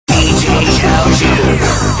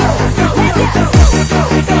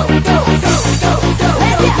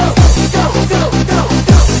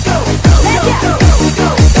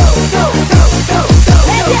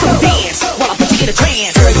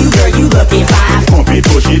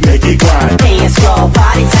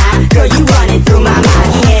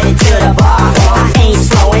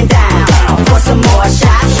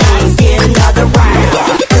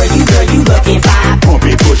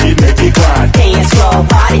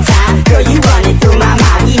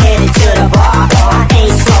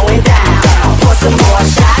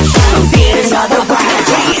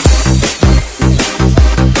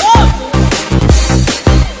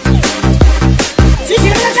举起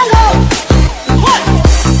人家枪口，快！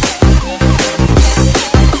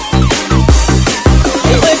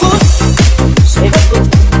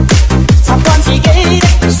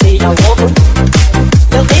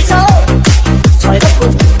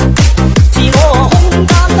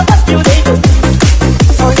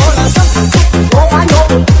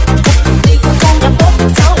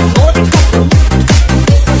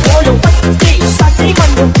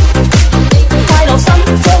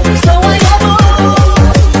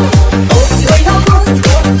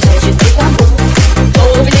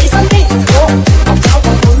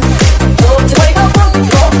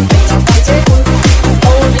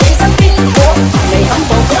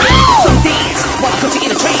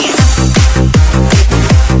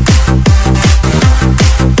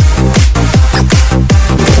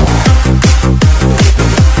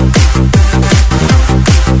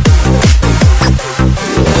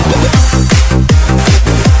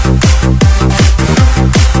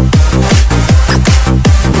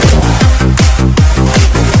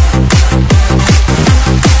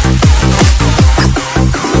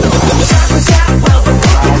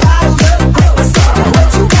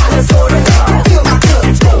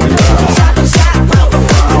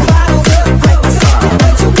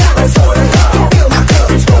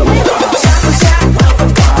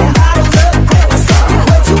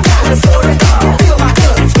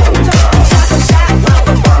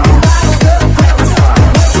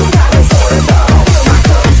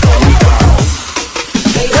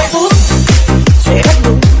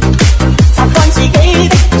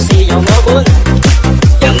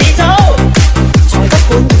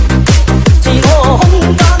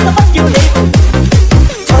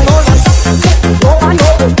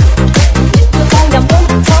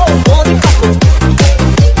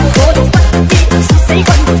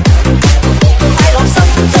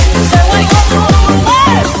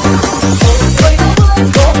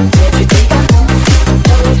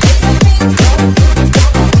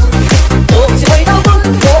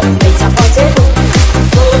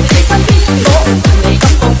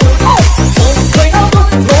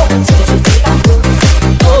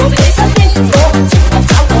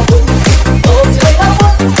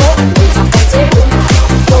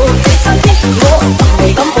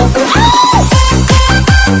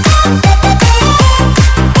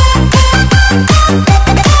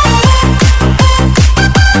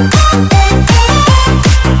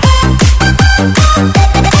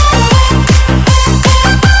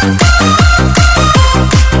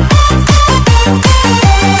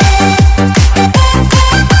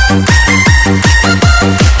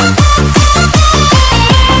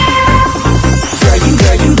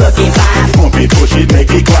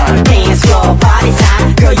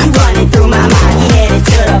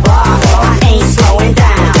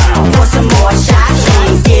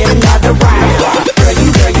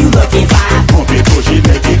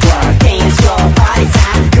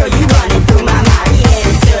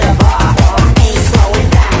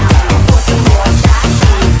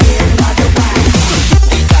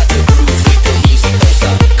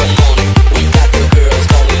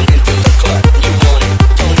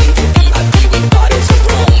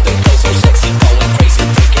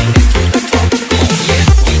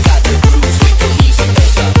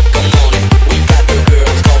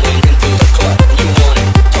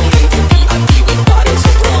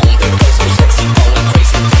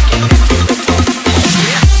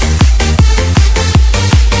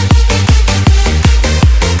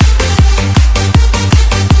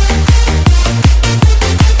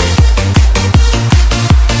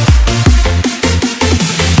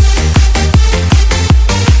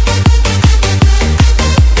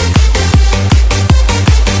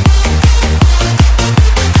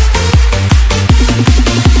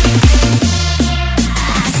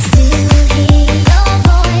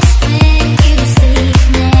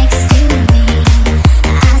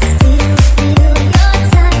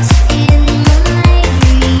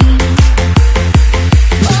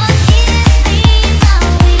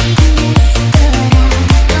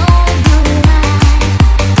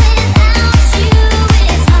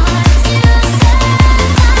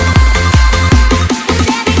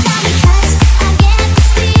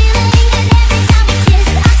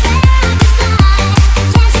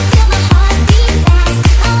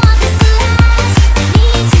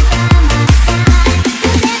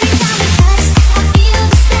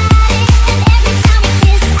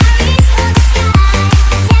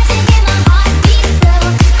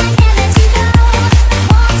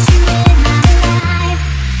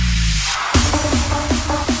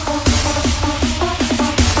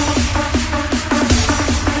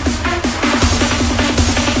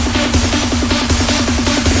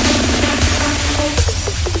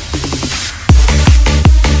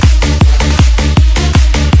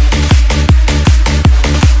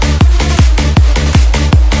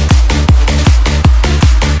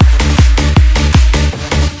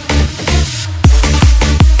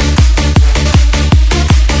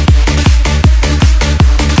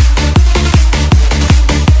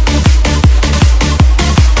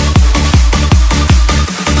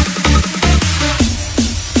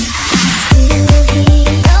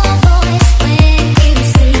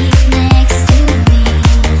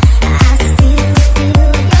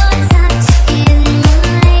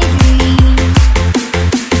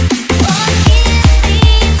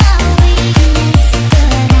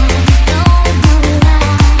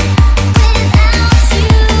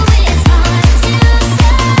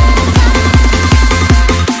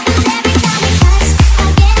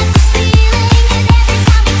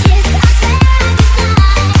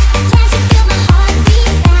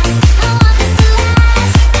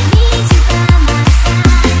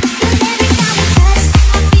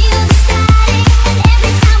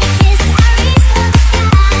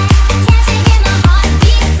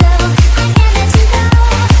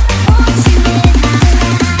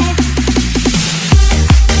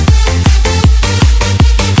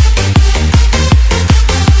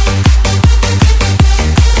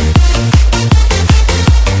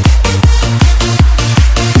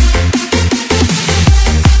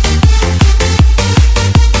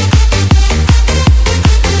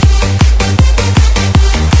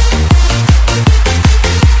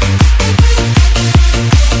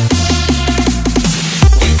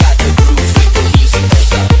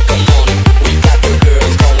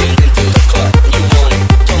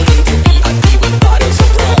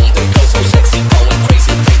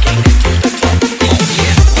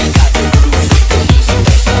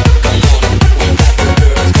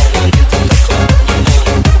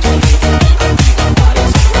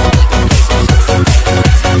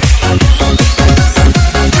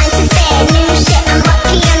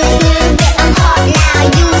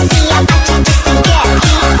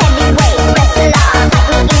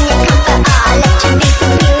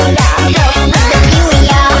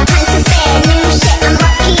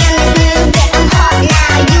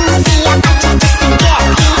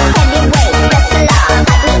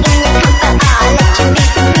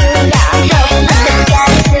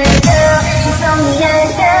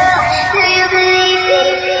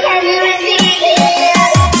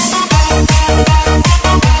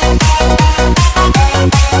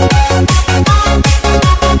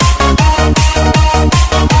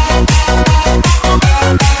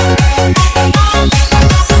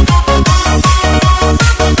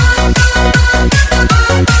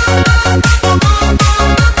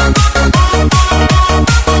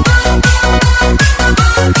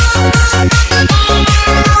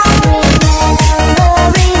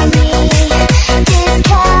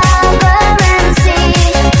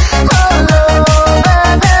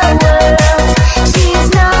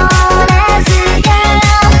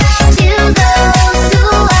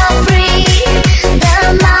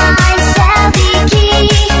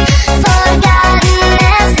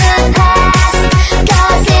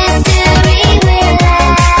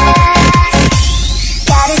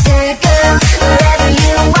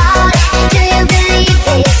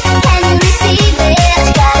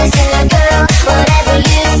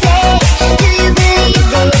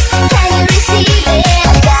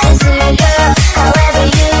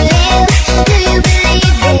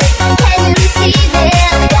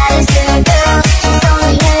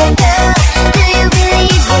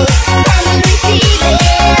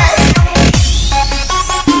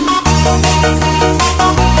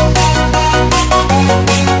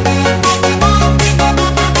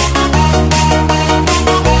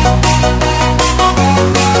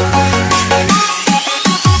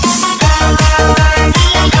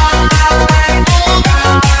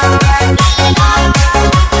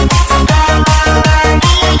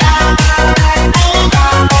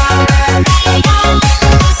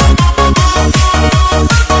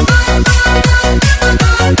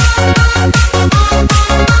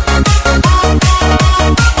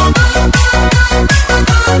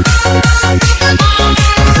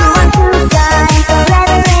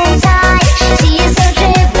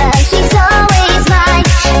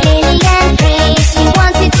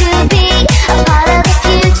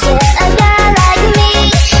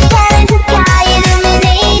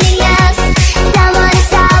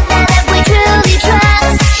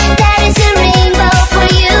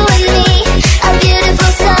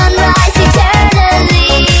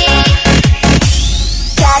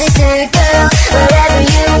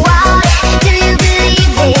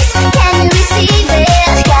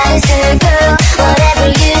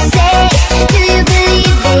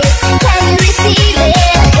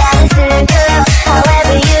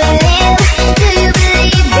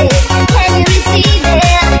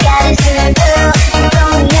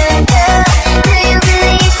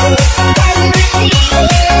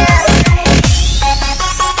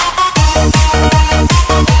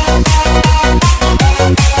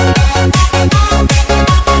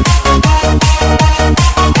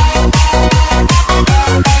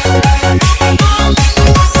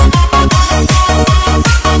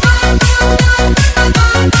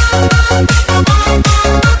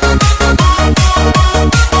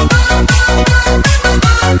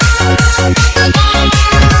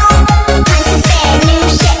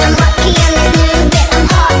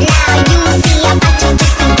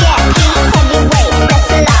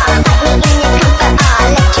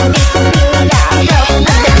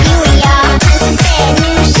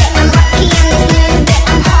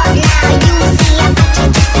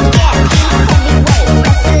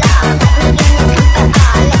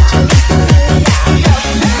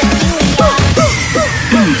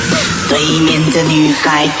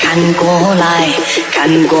孩看过来，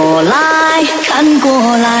看过来，看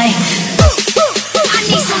过来。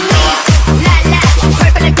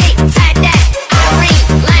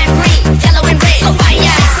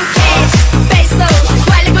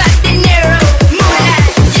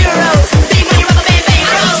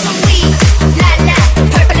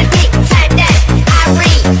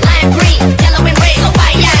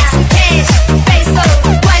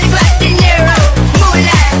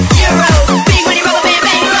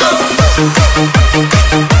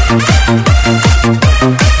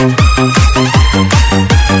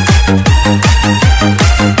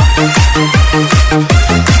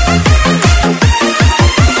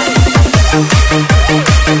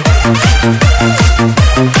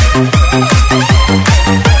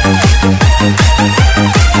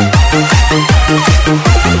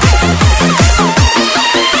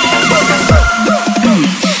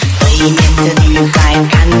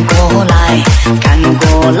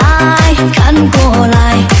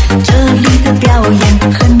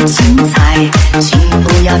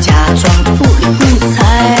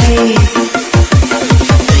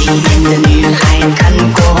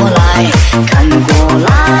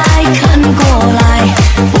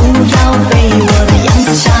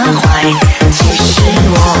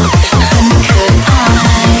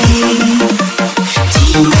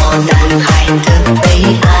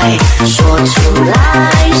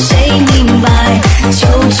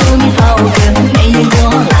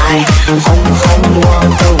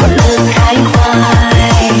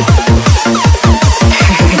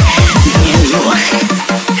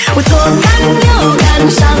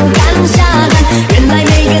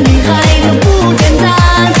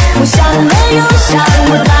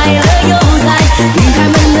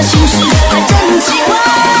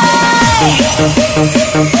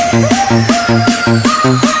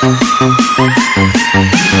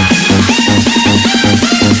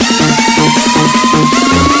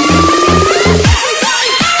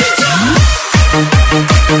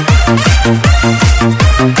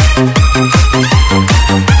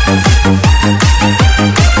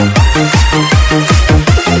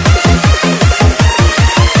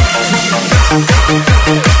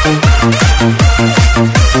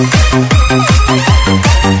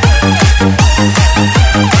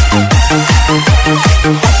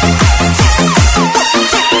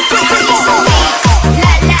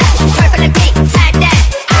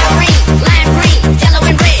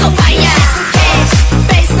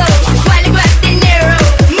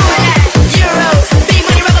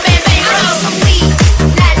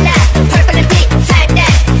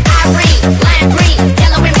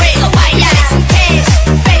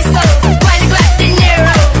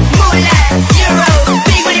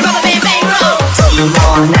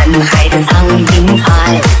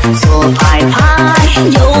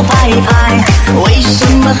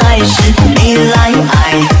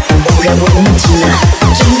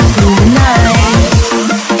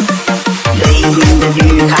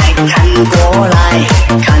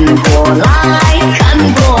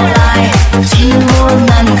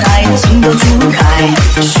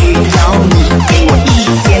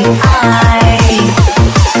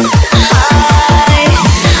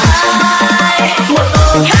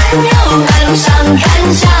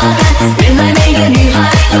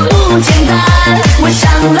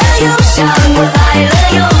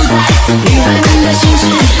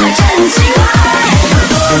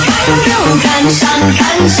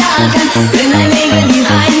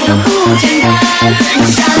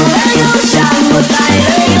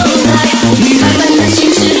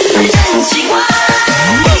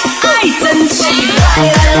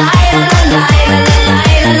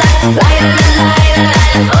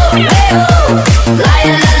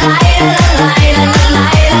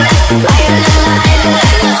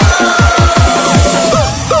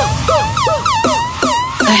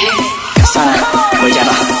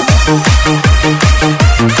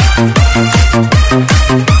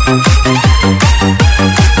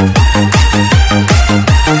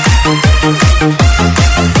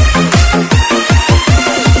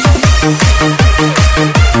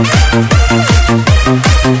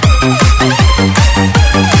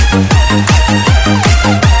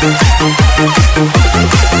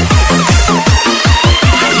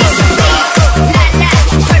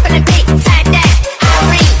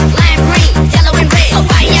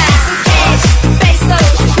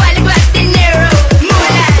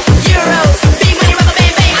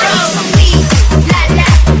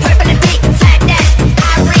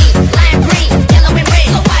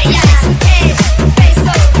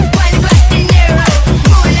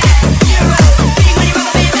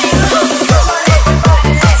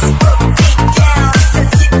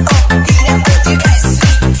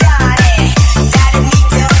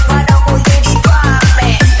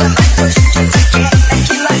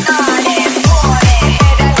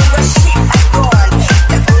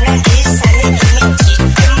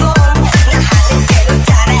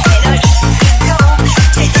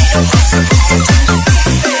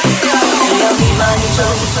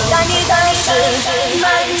爱你的是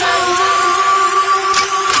满足。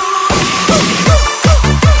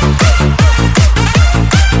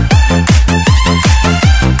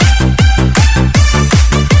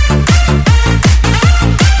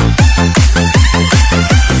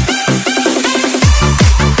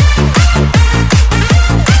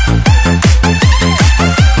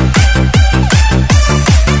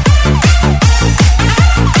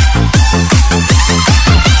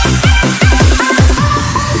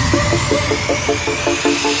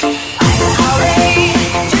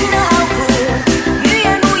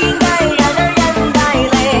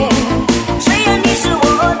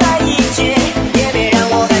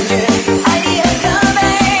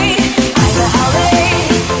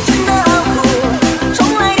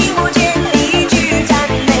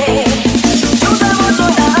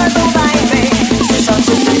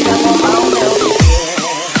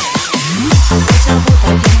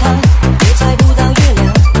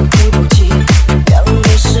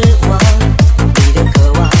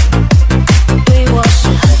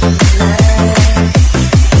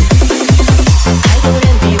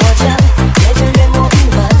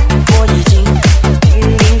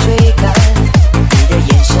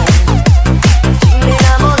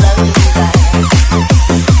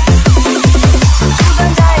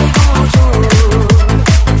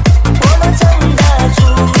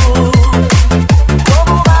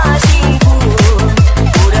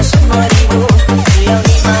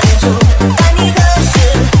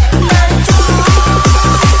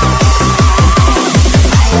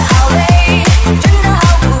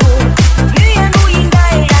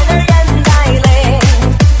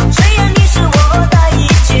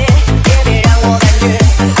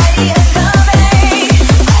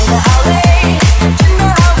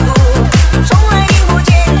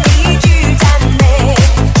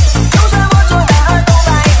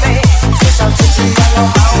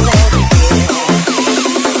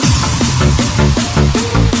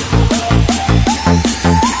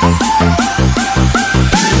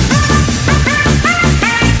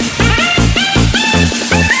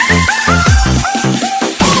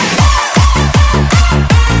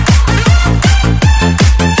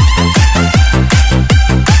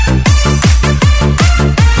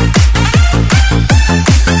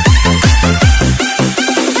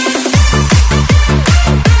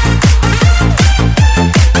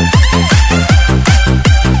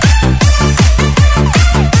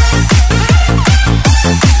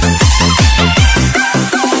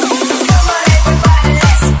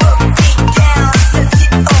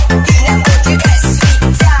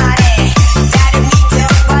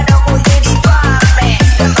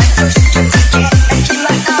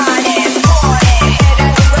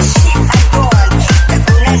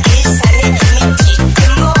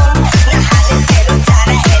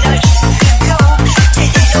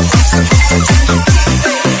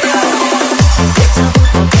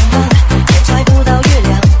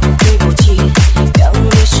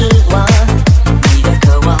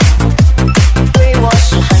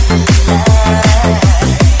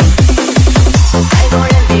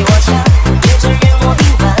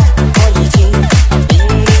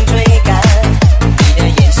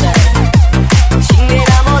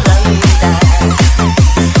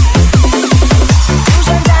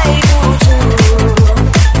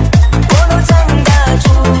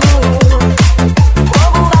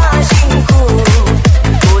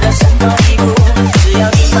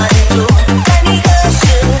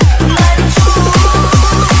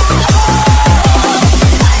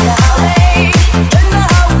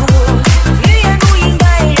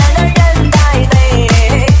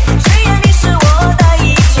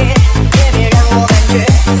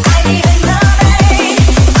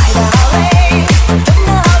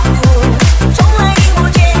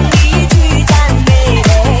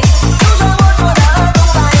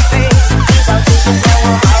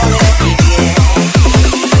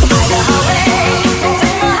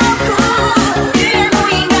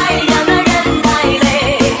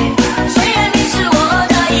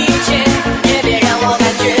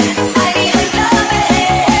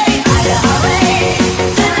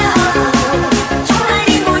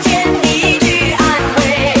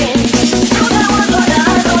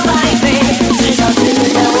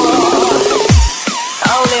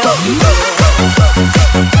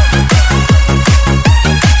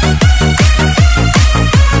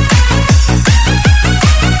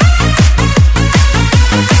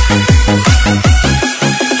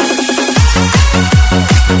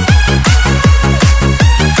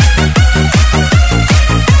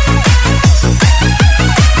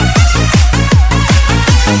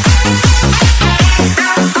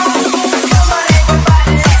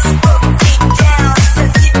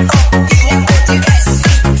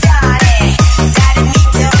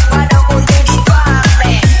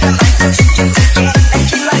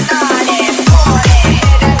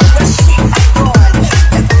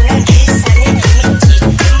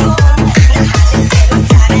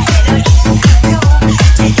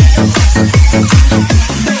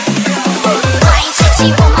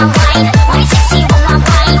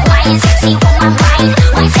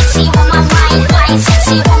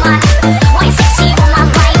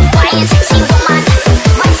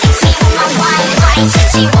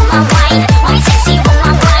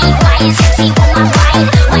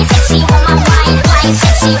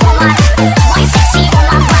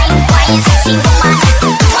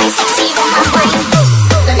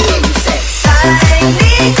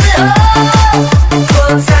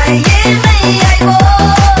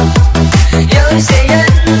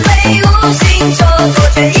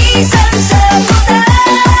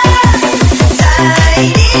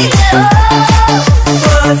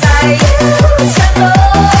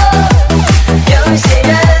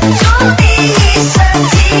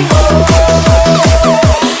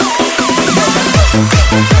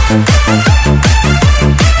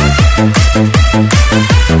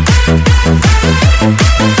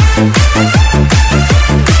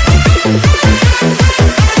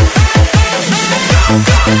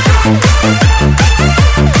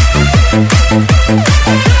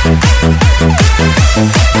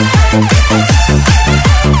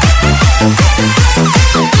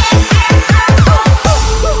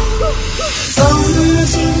风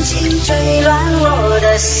轻轻吹乱我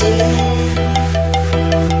的心，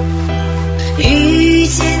雨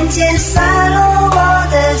渐渐洒落我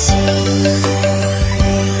的情，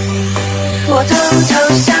我偷偷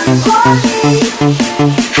想过你，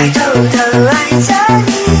还偷偷爱着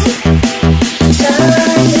你，这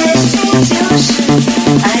也许就是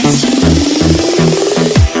爱情。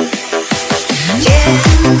天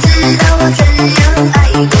知道我怎样爱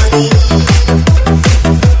过你，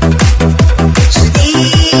是地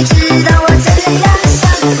知道我怎样想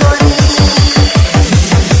过你，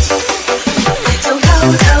总偷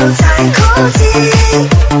偷在哭泣，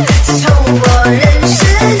自从我认识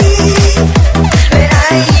你，原来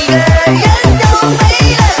一个人都没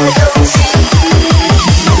了勇气，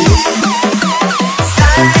在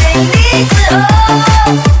你之后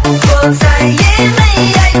我再也没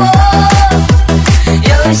爱过，有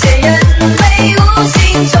些人没无心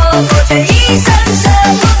错过，却一生舍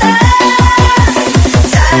不得。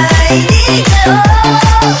在你之后，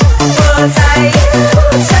我再也不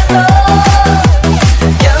闪躲。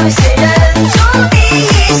有些人注定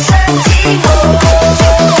一生寂寞。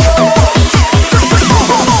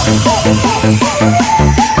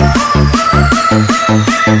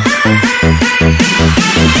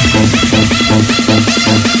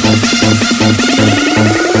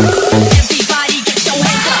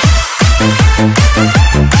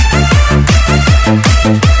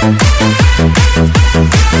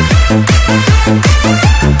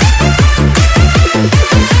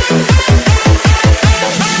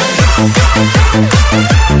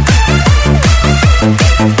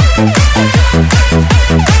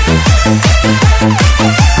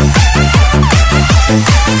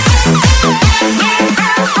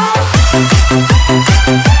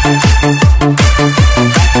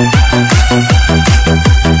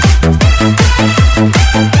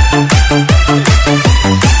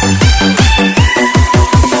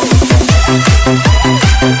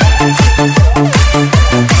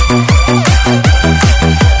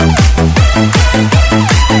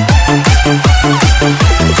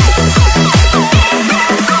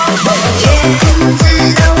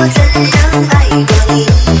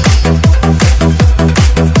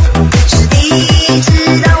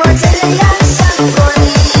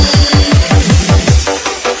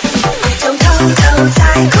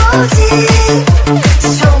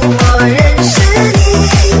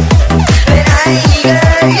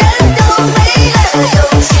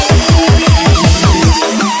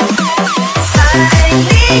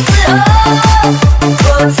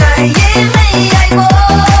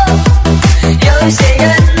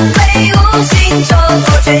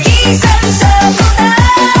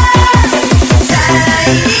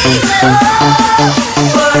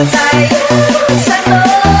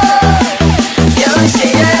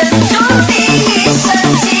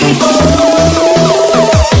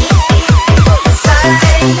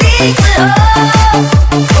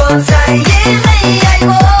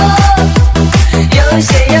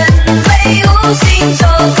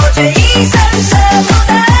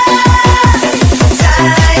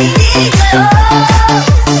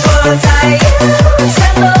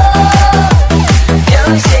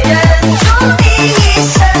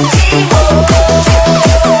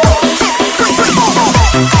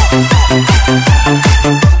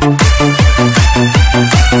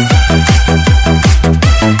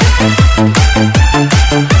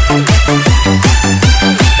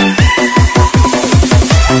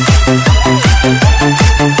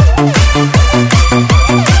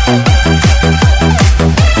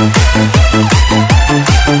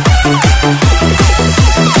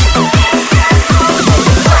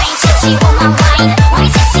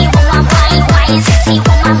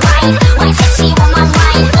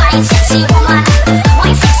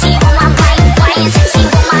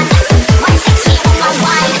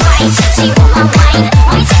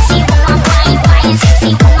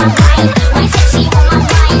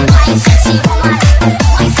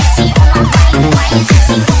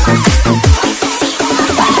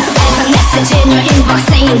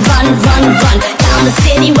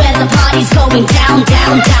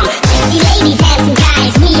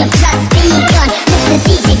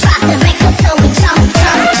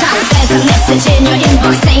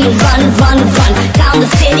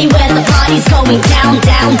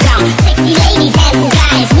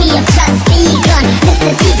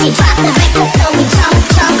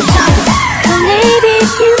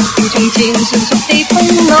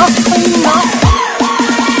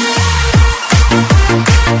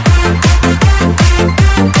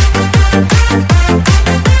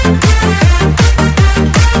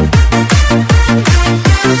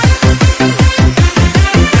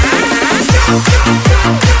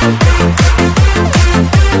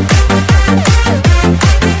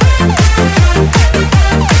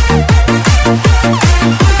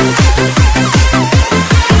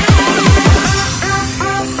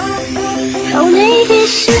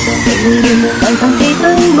仍然常常地對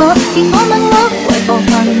我，而我問我為何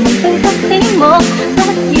還能對得起我？不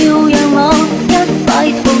要讓我一敗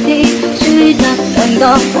塗地，輸得更多。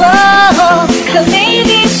求你別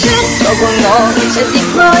說錯過我，其實亦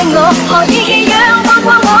愛我，何以寄養放過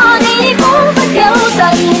我？你已彷彿有神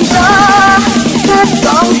助，一講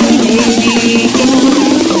起你已經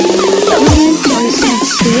等於再殺死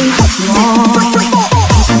我。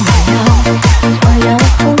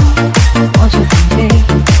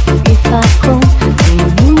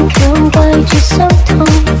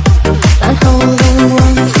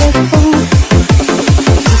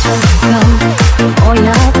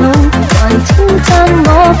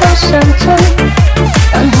上進，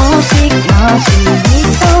但可惜那時你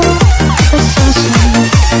都不相信。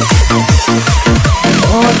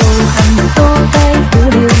我道行多低估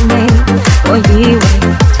了你，我以為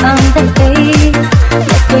撐得起，一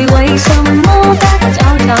句為什麼不找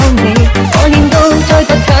你？我練到再倔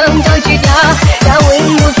強再絕也永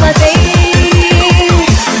沒法比。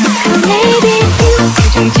求你別要如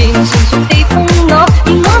從前成熟地碰我，而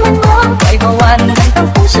我問我為何還能夠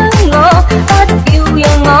碰傷我？不要讓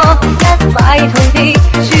我一敗塗地，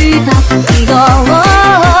輸得更多。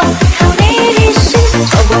求你別說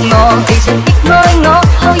錯過我，其實亦愛我，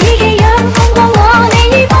何以寄養放過我？你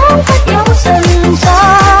已彷彿有神助，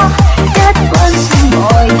一關心我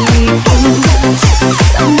已經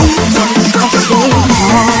等於再殺死我。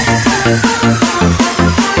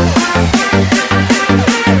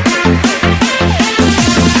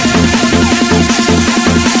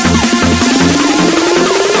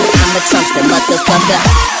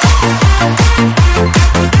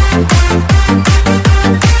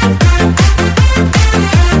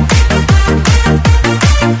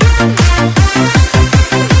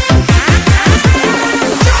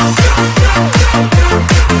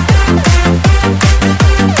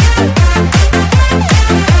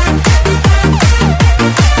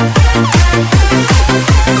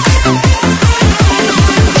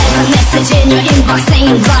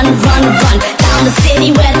Run, run, run down the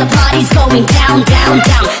city where the party's going down, down,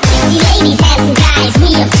 down. Sexy ladies, handsome guys,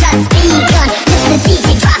 we have just begun. Mr.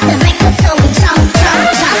 DJ, drop the record so we jump, jump,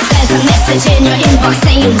 jump. There's a message in your inbox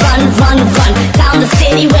saying run, run, run down the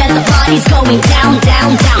city where the party's going down,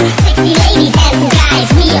 down, down. Sexy ladies, handsome guys,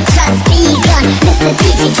 we have just begun. Mr.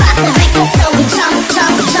 DJ, drop the record so we jump,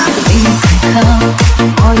 jump, jump. 你提及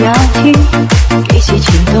我也知，幾時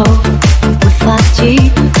前度沒法子，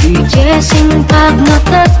如這性格我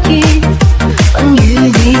得意，分與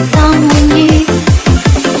你當滿意。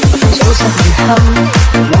數十年後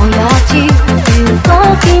我也知，如果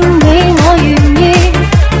見你我願意，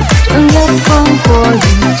將一方過完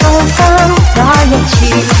再翻打一次。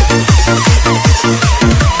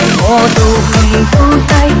我道行都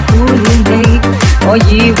低估了你，我以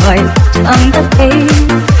為撐得起。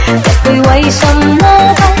一句為什麼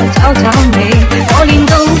不找你？我練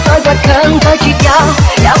到再倔強再絕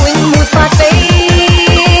也永沒法比。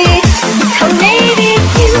求你別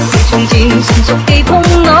要如從前成熟地碰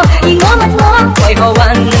我，而我問我為何還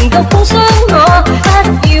能夠碰傷我？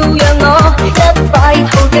不要讓我一敗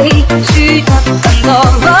塗地，輸得更多。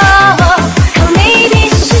求你別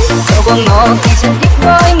說錯過我，其實亦愛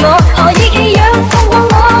我，何以寄養放過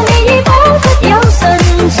我？你已彷彿有神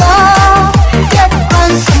助。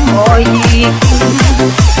我已經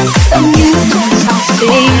等於再殺死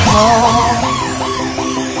我。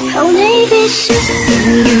求你別說仍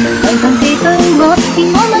然常常地對我，而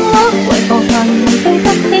我問我為何還能對得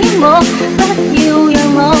起我？不要讓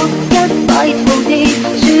我一敗塗地，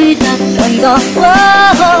輸得更多。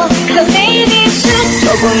求你別說錯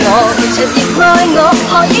過我，其實亦愛我，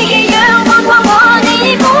何以寄養放過我？你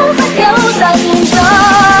已彷彿有神助，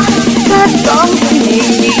不講起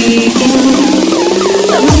你已經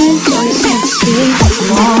等於再殺死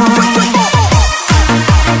我。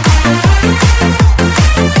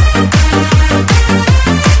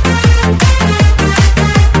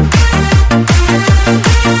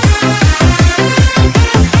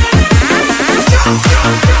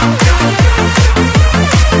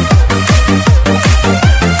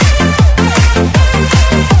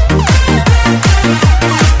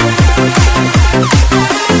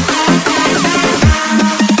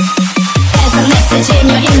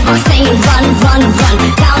Run, run, run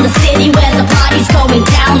down the city where the party's going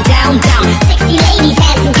down, down, down. Sexy ladies,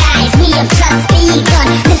 handsome guys, we have just begun.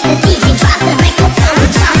 Mr. DJ, drop the record so we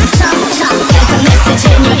jump, jump, jump. There's a message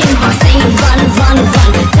in your inbox saying run, run,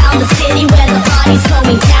 run down the city where the party's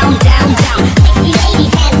going down, down, down. Sexy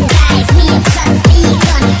ladies, handsome guys, we have just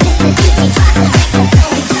begun. Mr. DJ, drop the record so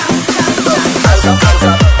we jump, jump, jump. Hands up, hands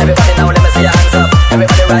up, everybody now let me see your hands up.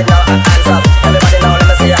 Everybody right now, hands up. Everybody now let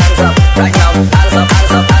me see your hands up. Right now, hands up,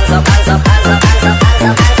 hands up, hands up, hands up.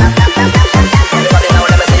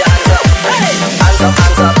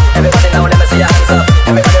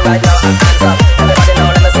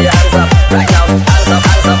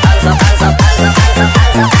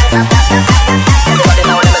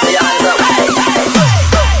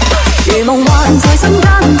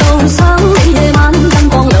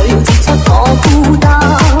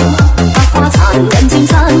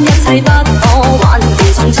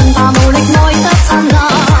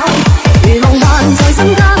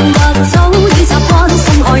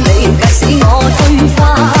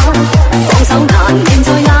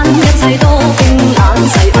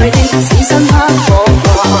 身不過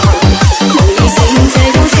慣，夢已醒這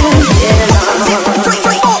憂傷夜難。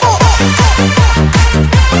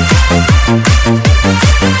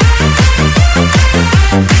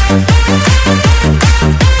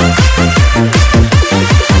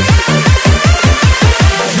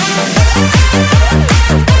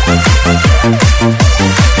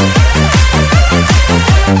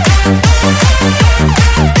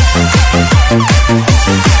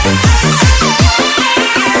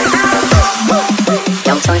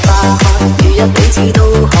又再花開，如若彼此都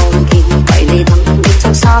看見，為你等了足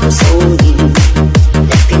3數年，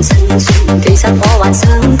歷遍辛酸，其實我還想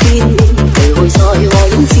見面，徘徊在和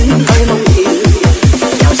影子去夢圓。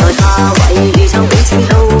又再化為預測彼此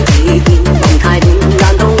都已變，夢太短，難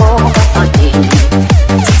道我不發現？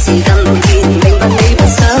即使今天明白你不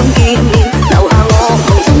想見面，留下我夢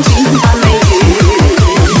中轉但未完。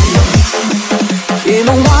如夢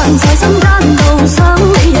幻在心間道，想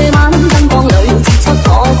你夜晚燈光裏接出我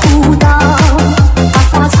孤單，百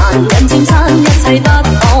花殘忍漸親，一切不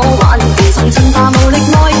可挽回，從進化無力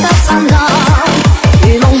愛得燦爛。如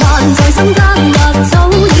夢幻在心間或早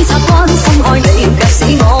已習慣，深愛你卻使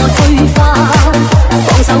我推翻，放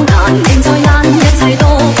手難，仍在眼，一切多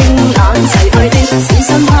冰冷，逝去的此生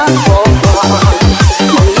不過慣，夢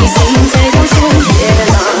已醒這憂傷夜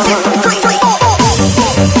難。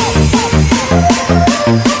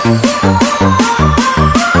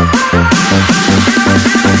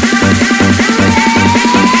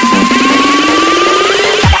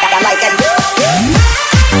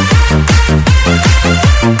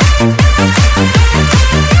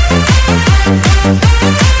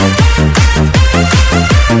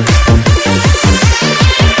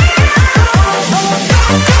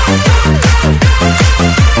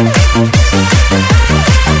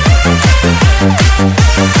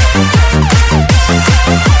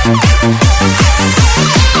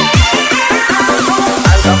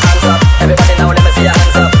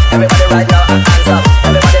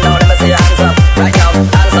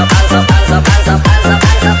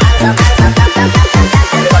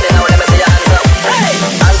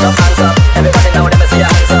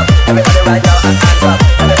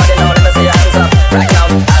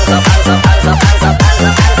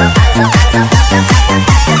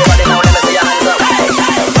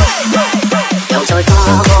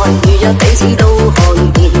彼此都看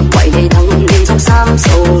見，為你等連續3數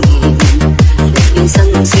年，歷遍辛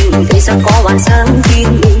酸，其實我還想見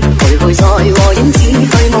面，徘徊在和影子去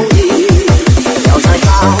夢圓。又再化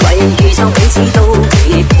為預測彼此都已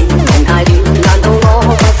變，夢太短，難道我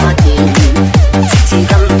不發現？直至今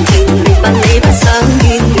天明白你不想見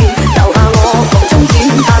面，留下我夢中轉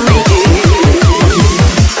但未完。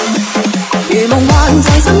如夢幻在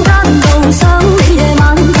心間道，想你夜晚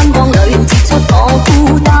燈光裏接出我孤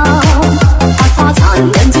單，殘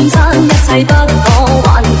忍戰爭，一切不可挽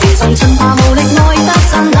回，從進化無力愛得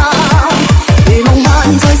燦爛。如夢幻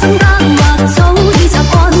在心間，或早已習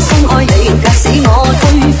慣，深愛你卻使我推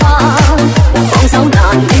翻，放手難，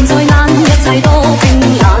仍在眼，一切多冰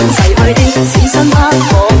冷，逝去的此生不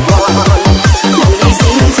過慣，夢已醒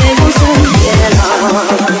這憂傷夜難。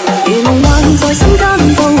如夢幻在心間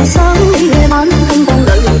道，想你夜晚燈光裏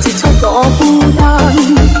接出我孤單，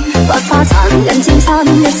百花殘忍戰爭，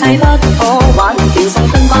一切不可挽回，從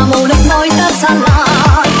進化無力愛得燦爛。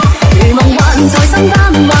如夢幻在心間，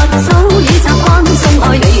或早已習慣，深愛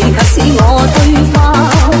你卻使我推翻，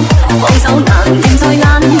放手難，仍在眼，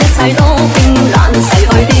一切多冰冷，逝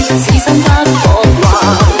去的此生不過慣，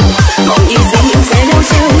夢已醒這憂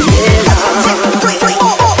傷夜難。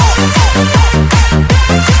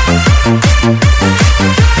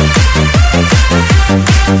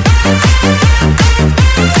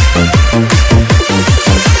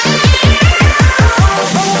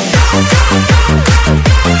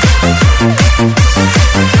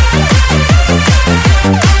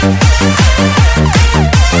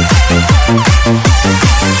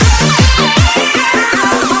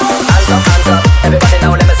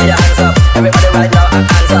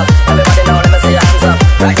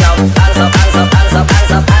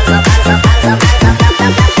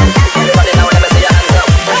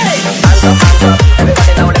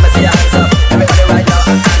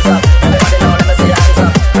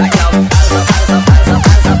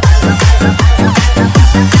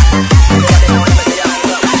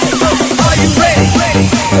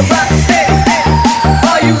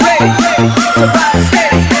Are you ready?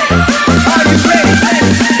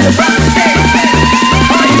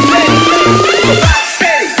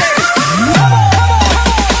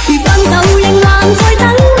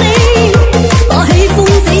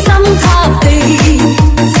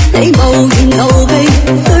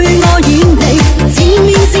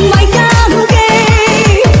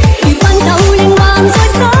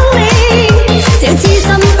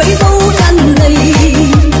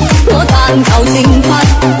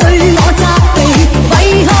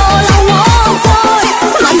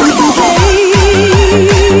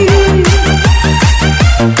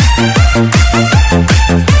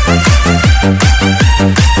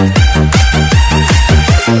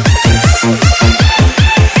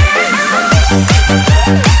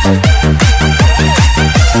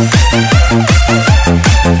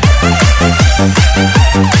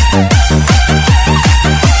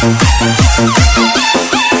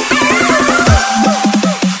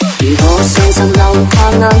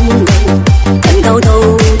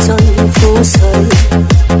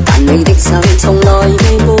 就從來未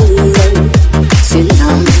顧慮，選擇要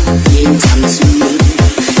沉睡，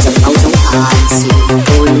就某種閒時伴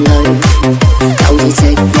侶，有住寂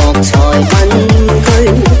寞才問句，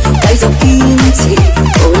繼續堅持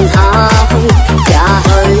伴下去，也許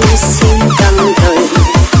先跟對，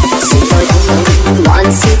是在等等還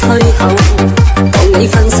是退後？當你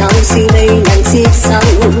分手時未能接受，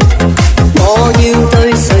我要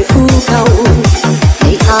對誰呼救？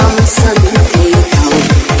你貪新氣球，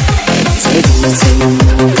這段情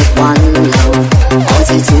力挽留，我這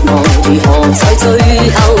絕望如何在最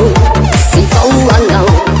後？是否挽留？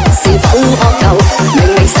是否渴求？明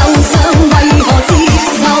明受傷為何接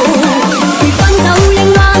受？別分手仍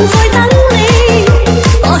還在等你，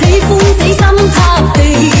我喜歡死心塌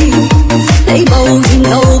地，你無言逃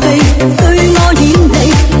避，對我遠離，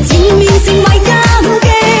前面成為禁忌。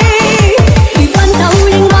別分手仍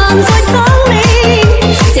還在想你，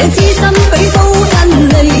這痴心比高近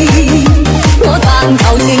離，我但求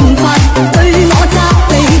懲罰，對我責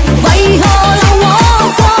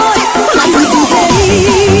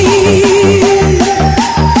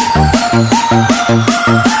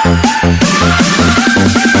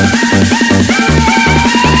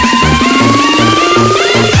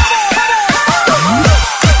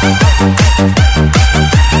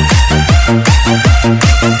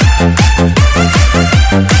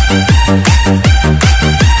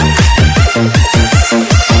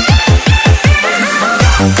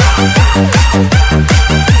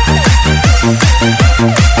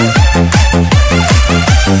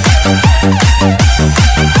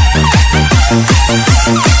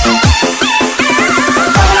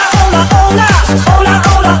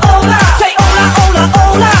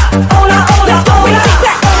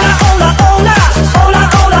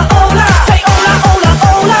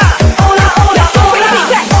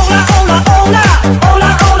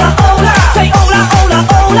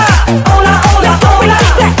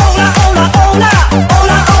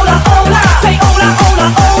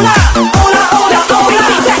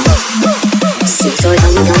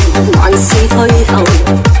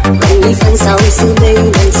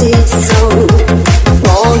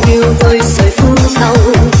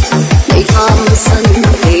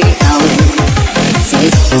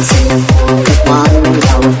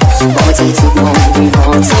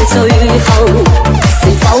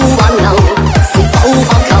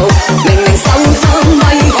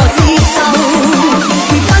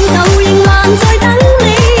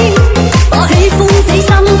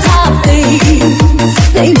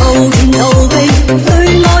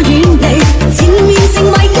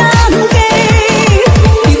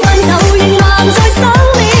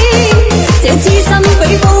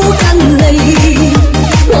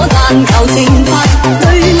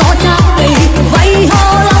為何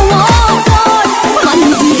留我再問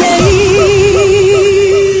自己？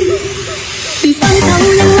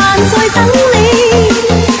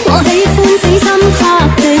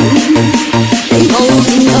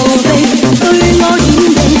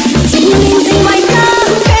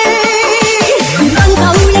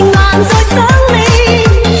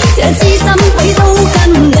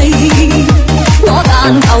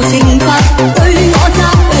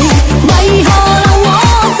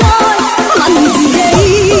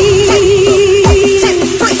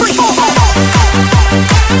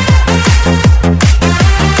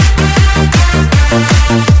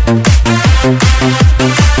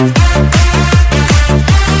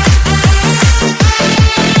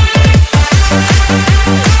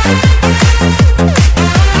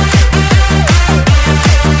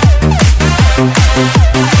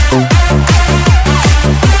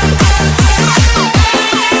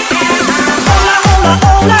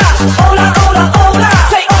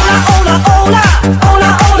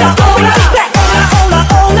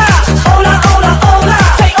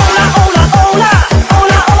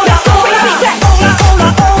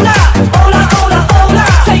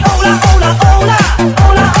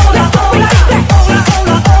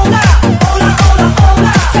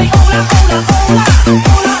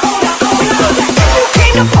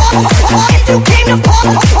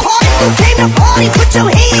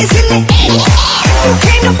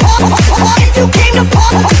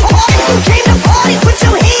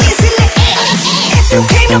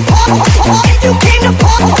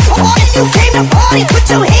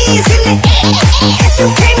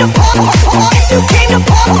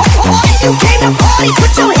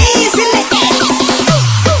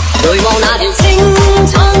回望那段青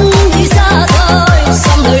春已失去，心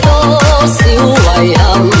裏多少遺憾。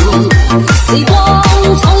時光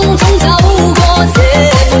匆匆走過這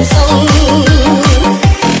半生，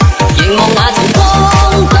凝望那前方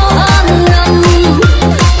多黑暗，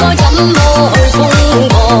該怎麼去衝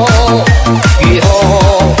破？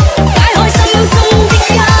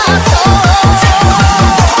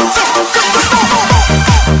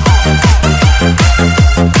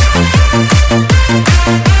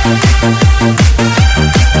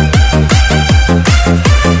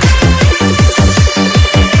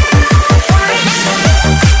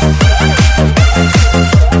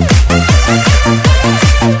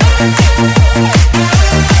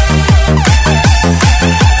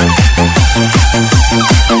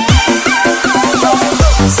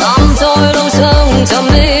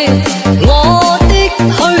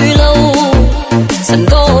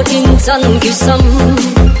真決心，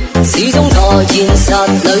始終在現實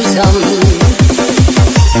裏沉。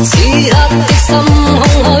此刻的心空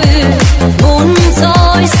虛，滿載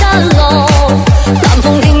失落。南風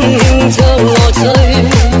輕輕將我吹，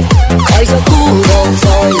攜着孤獨在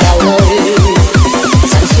流淚。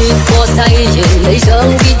曾說過誓言理想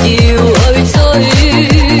必要去追。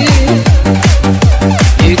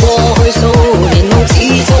如過去數年夢始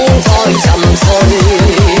終在沉睡。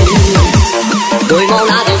回望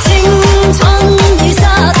那段青春已失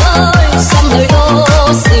去，心裏多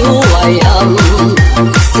少遺憾。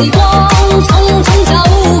時光匆匆走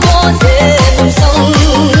過這半生，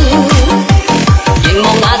凝望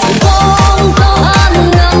那前方多黑暗，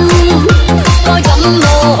該怎麼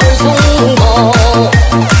去衝破？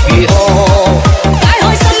如何解開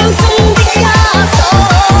心中的枷鎖？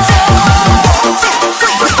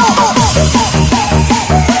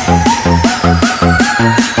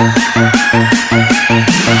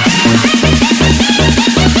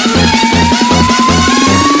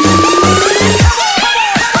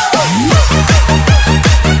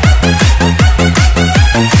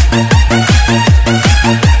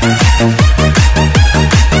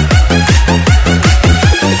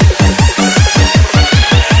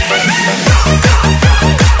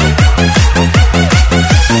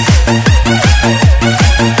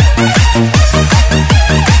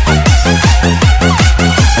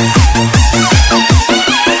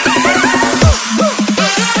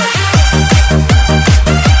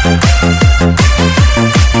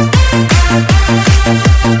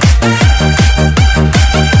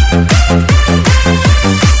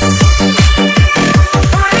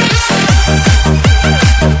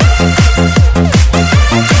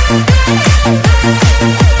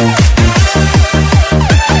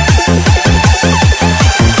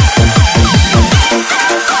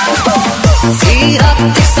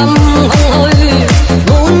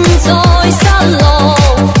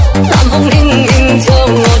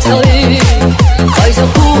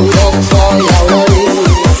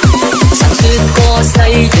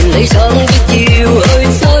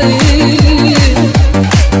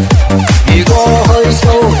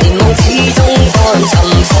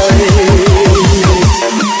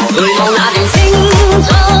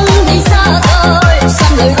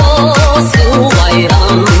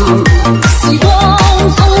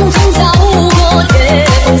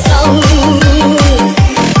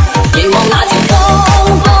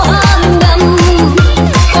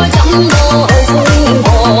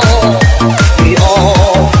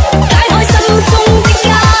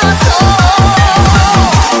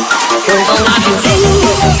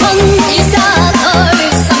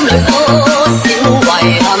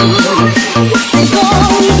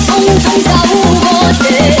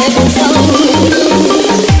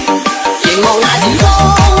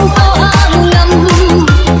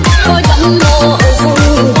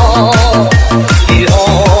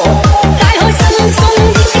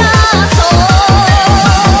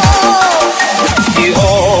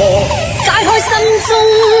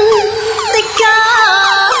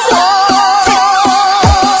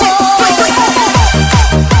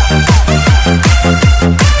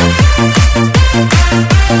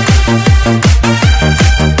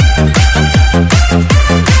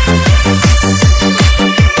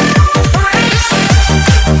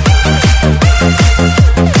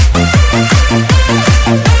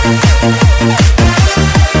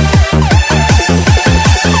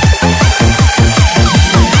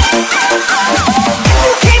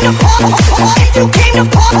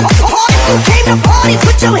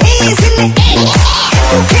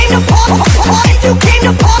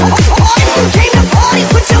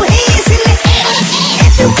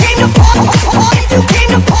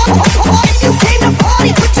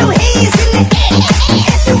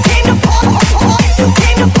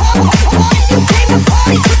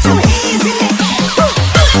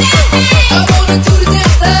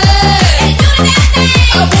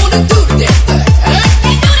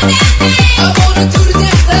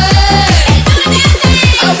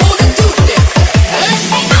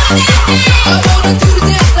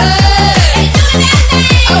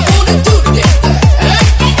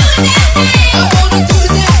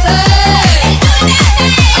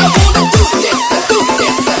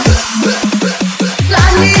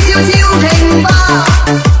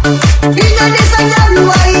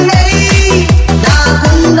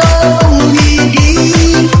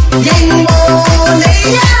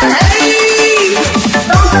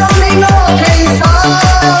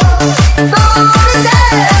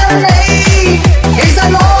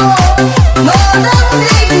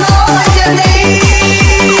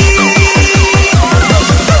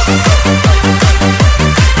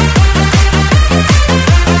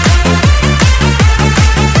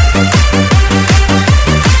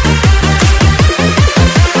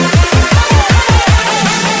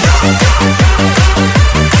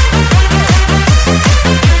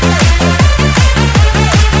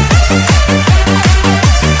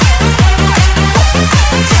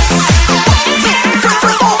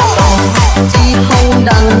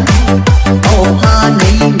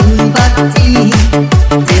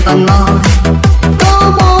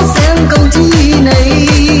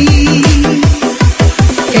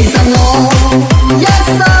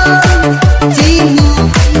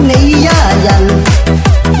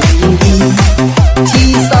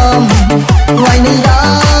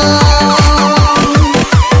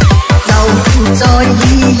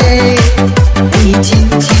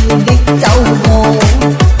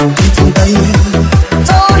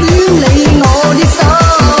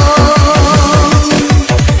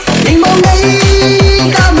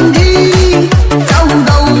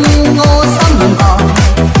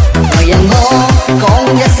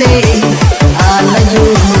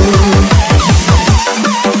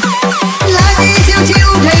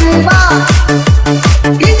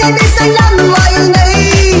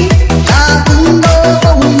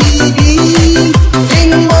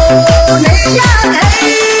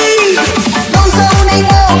你我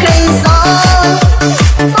其實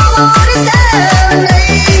多啲想你，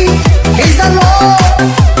其實我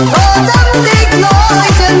真的愛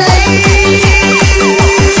着你。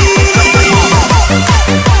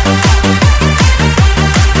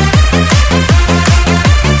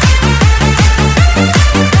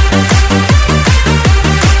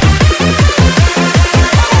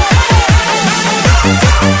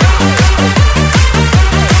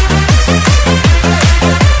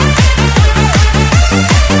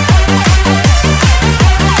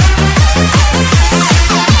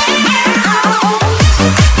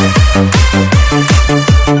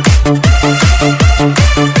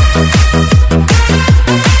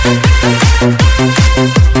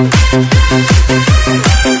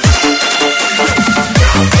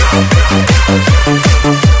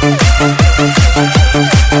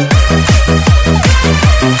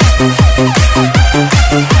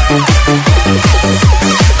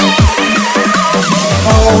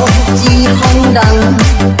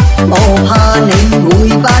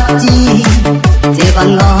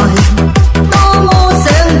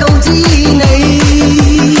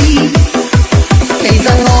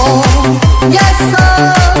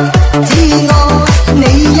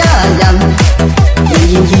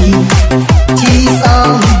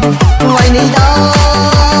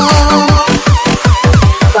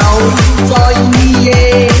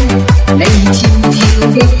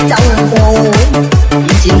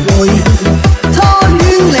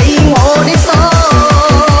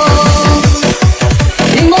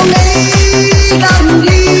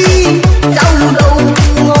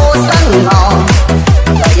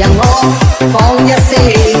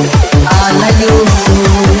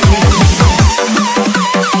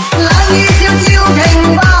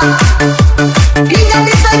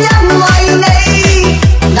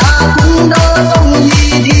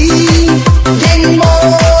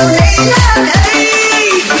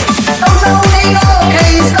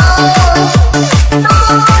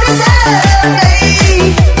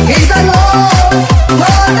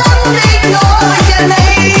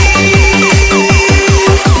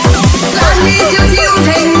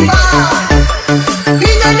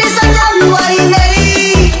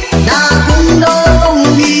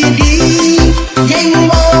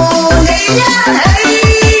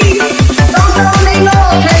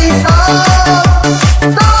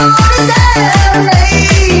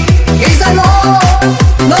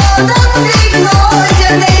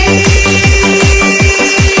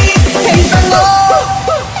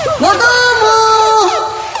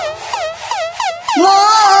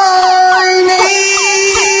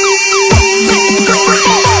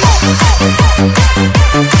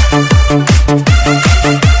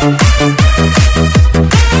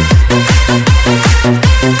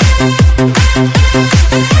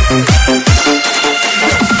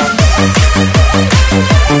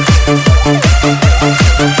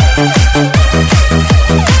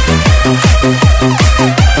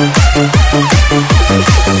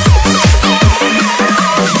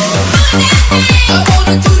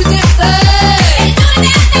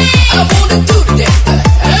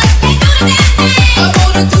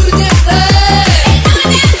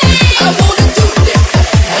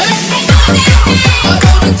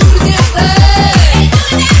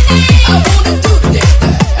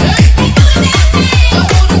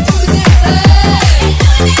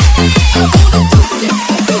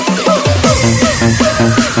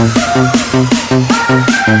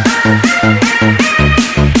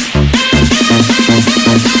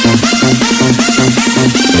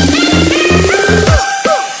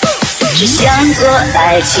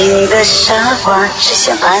爱情的傻瓜，只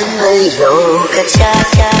想安稳有个家。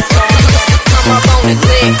Come up on it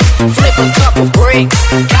lick, flip a couple bricks,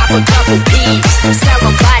 cop a couple peeps, sell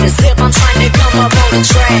them by the zip, I'm trying to come up on the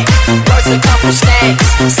track, worth a couple stacks,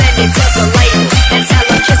 send it to the labels, and tell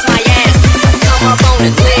them kiss my ass. Come up on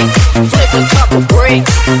it lick, flip a couple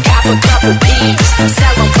bricks, cop a couple peeps,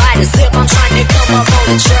 sell them by the zip, I'm trying to come up on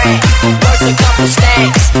the track, worth a couple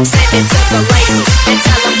stacks, send it to the labels, and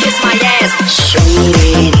tell them kiss my ass. 兄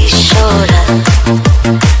弟你瘦了，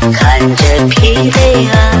看着疲惫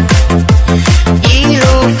了，一路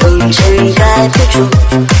风尘盖不住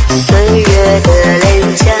岁月的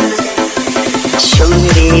脸颊。兄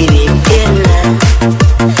弟你变了，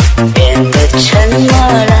变得沉默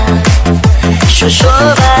了，说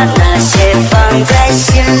吧那些放在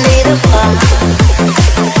心里的话。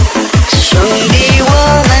兄弟我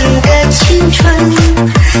们的青春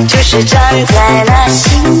就是长在那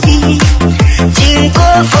心底，经过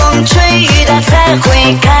风吹雨打才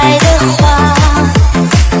会开的花。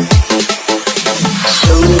兄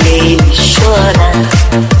弟你说了，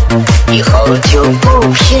以后就不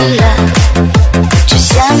拼了，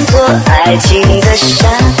做爱情的傻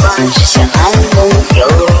瓜，只想安稳有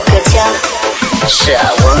个家。是啊，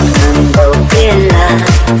我们都变了，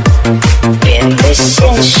变得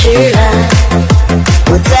现实了，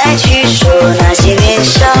不再去说那些年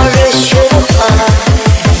少热血的话。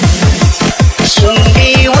兄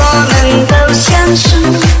弟，我们都像是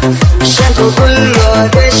山头滚落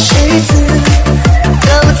的石子，都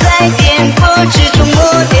在颠簸之中磨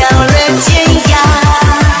掉了尖牙。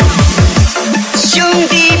兄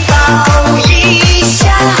弟抱一下，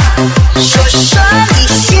说说你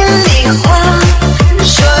心里话，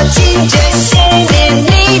说尽这些年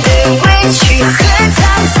你的委屈和沧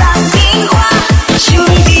桑变化。兄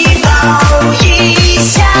弟抱一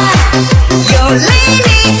下，有泪你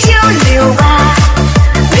就流吧，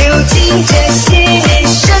流尽这些年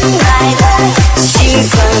深来的辛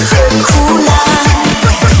酸和苦辣。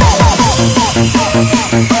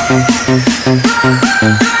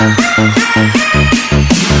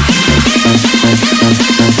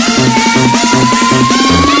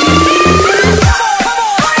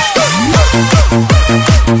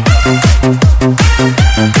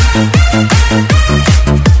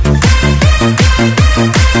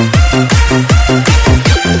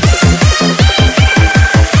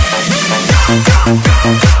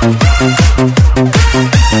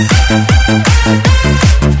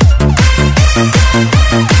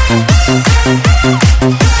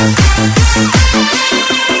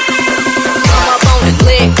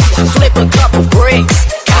Flip a couple bricks,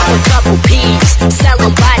 cop a couple peas, sell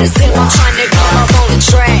them by the zip, I'm trying to come up on the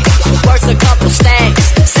track. Worth a couple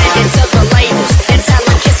stacks, send it to the labels, and tell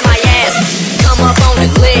them kiss my ass. Come up on the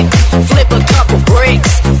lick, flip a couple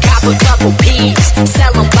bricks, cop a couple peas,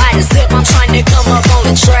 sell them by the zip, I'm trying to come up on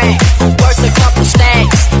the track. Worth a couple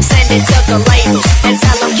stacks, send it to the labels, and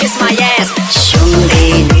tell them kiss my ass. 兄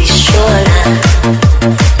弟，你说了，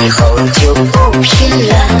以后就不拼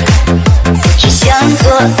了，只想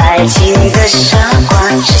做爱情的傻瓜，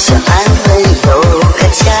只想安稳有个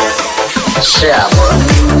家。是啊，我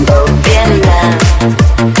们都变了，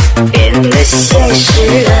变得现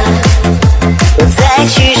实了，不再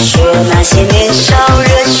去说那些年少热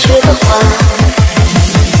血的话。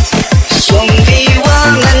兄弟，我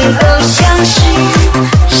们都像是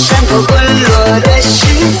山头滚落的石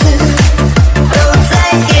子，都在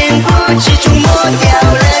颠簸之中磨掉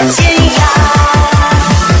了尖牙。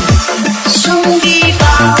兄弟抱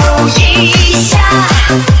一下，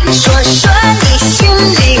说说你心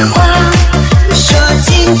里话，说尽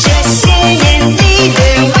这些年你的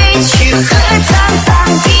委屈和沧桑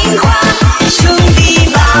变化。兄弟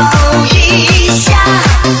抱一下，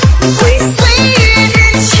为岁月的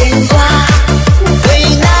牵挂，为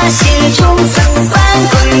那心中曾翻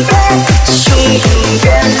滚的汹涌的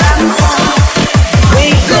浪花，为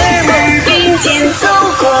哥们并肩走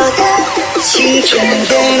过的青春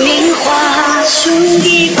的年华。兄弟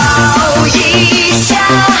抱一下，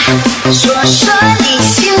说说你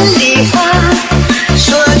心里话，说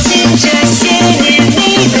尽这些年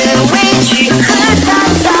你的委屈和沧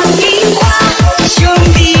桑变化。兄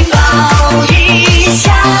弟抱一下，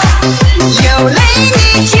有泪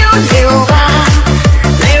你就流吧，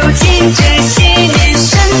流尽这些年深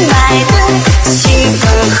埋的辛酸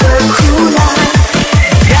和苦辣，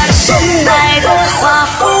让深埋的花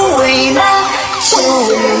抚慰那久违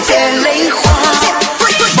的泪花。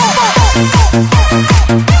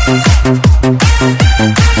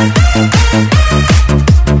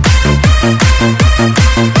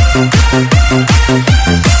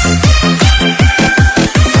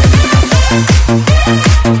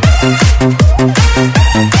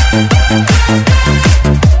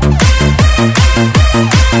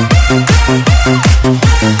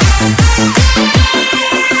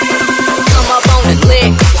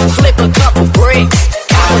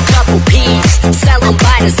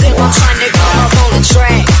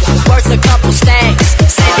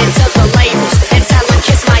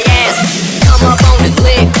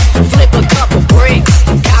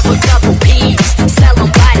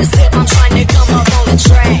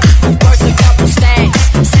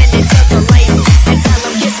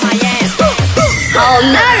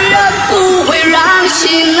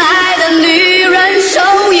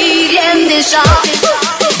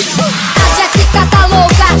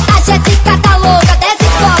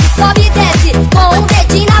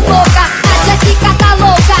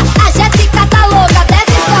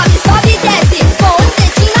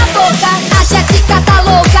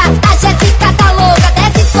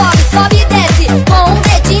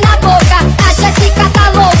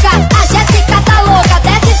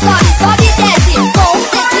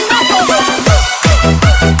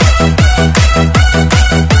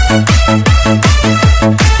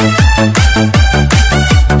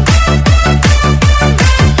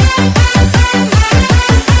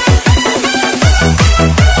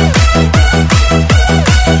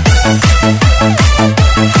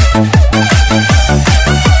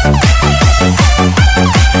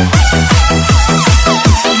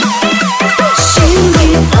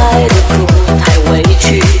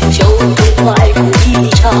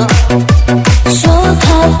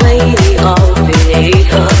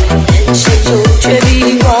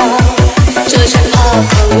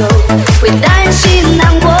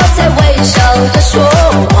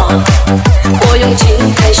有情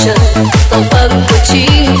太深，早分不清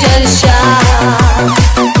真相。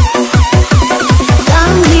当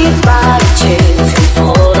你把一切全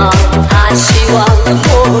做到他希望的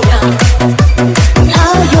模样，他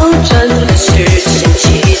又真的是前几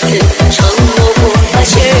次承诺过那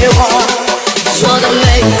些话，说的没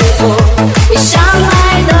有错，为相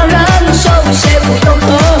爱的人手写不用荷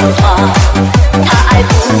花。他爱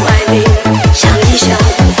不爱你，想一想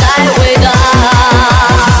才伟大。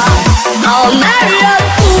好男人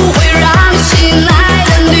不会让心爱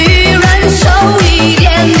的女人受一点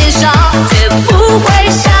点伤，绝不会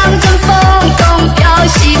像阵风东飘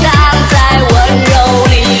西荡，在温柔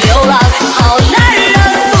里流浪。好男人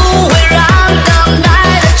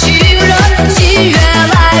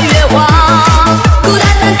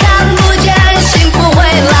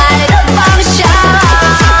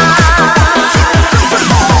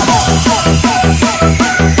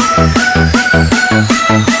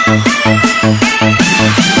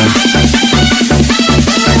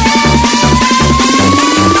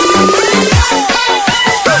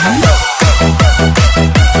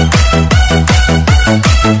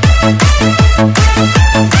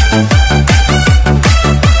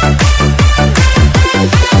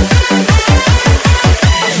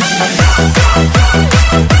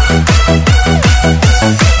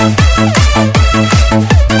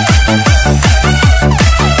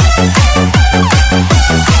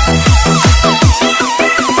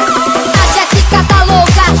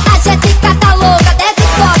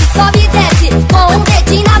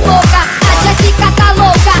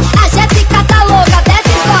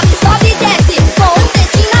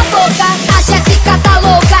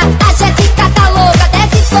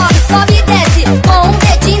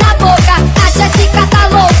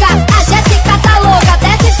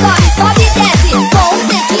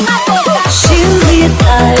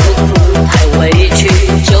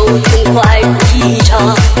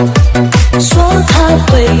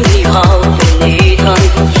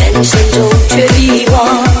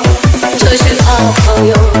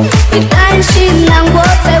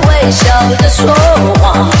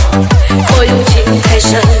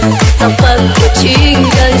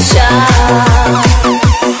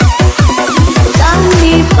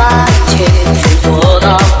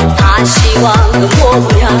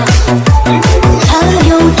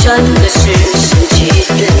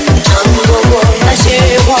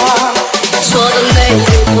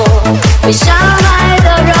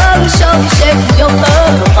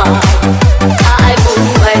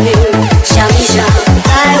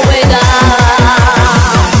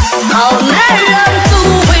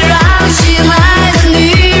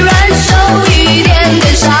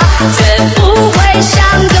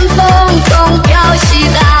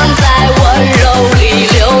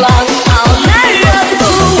不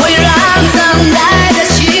会让等待的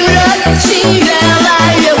情人心越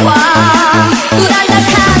来越慌，孤单的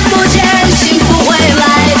看不见幸福未来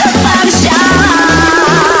的方向。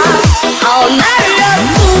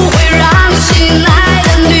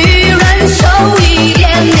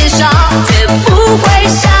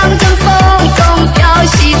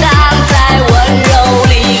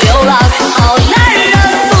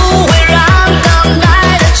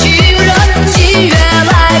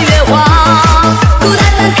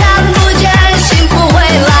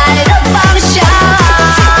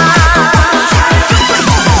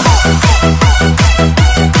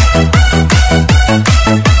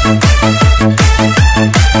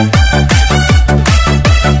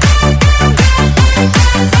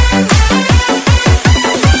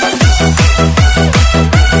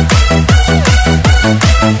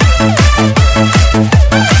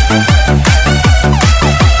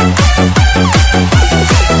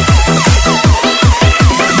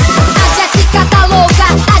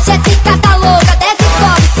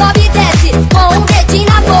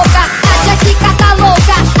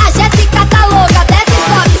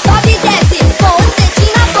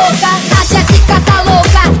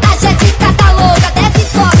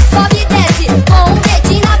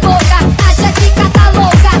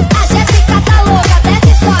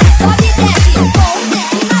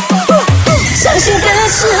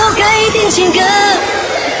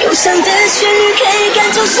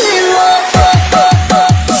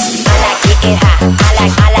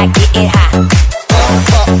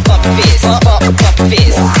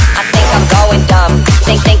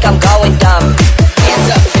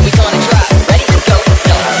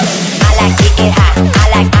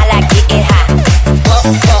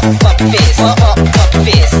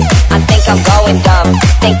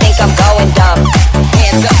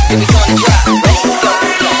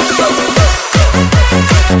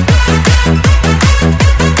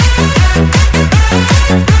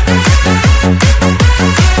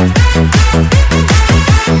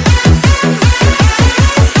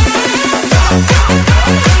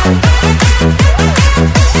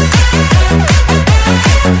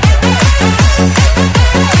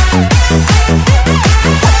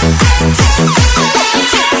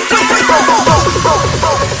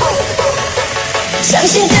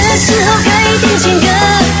听情歌，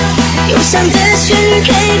忧伤的旋律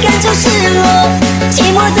可以赶走失落，寂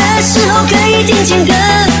寞的时候可以听情歌，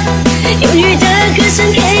忧郁的歌声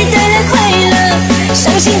可以带来快乐，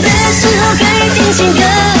伤心的时候可以听情歌，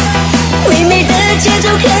唯美的节奏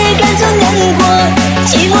可以赶走难过，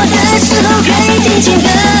寂寞的时候可以听情歌，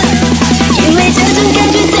因为这种感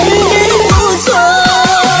觉真的不错。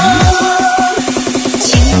情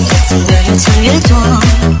越怎么越唱越多，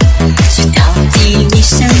这到底为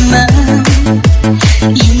什么？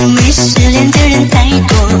因为失恋的人太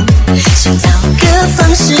多，想找个方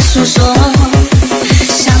式诉说，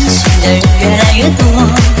伤心的人越来越多，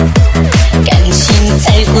感情太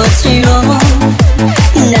过脆弱，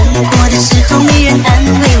难过的时候没人安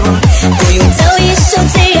慰我，不用找一首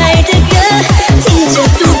最爱的歌听着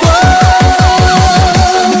度过，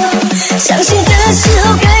伤心的时候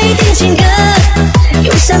可以听情歌，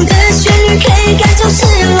忧伤的旋律可以赶走失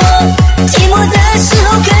落，寂寞的时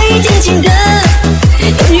候可以听情歌，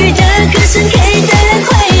忧郁的歌声可以带来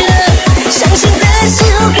快乐，伤心的时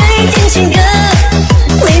候可以听情歌，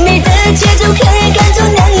唯美的节奏可以赶走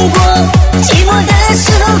难过，寂寞的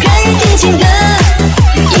时候可以听情歌，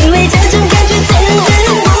因为这种感觉真的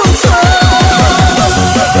不错。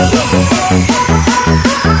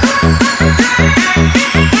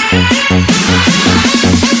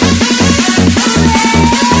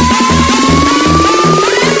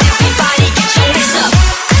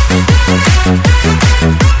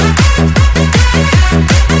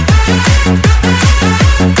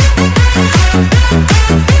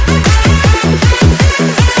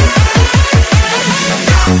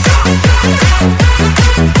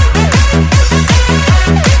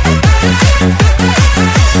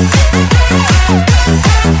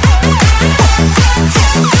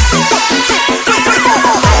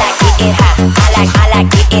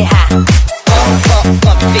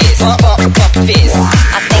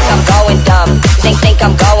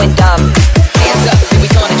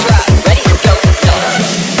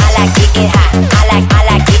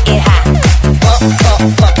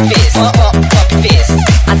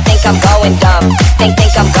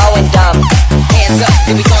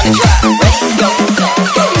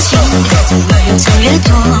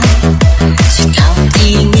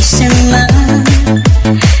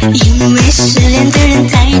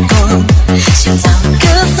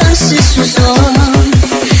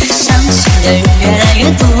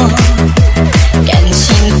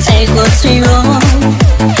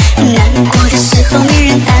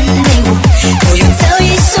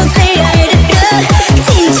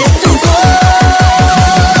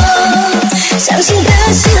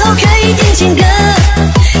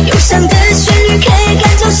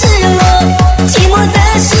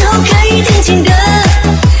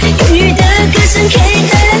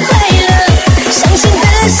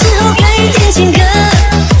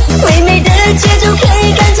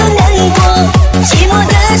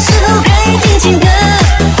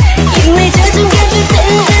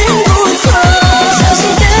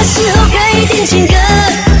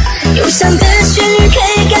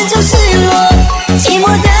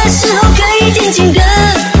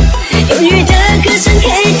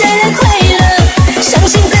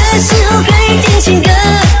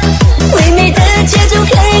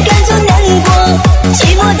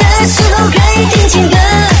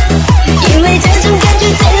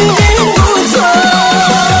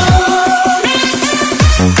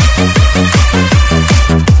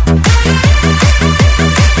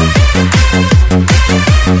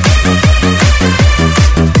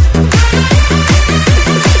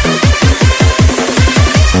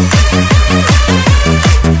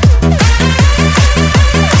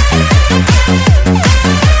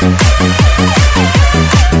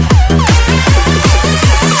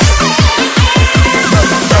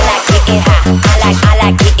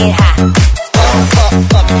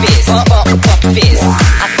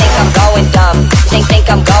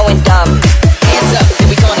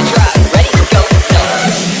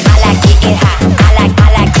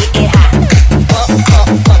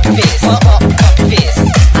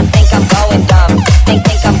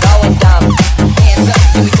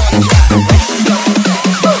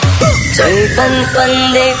纷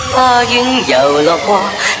的花園遊樂過，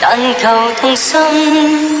但求同心。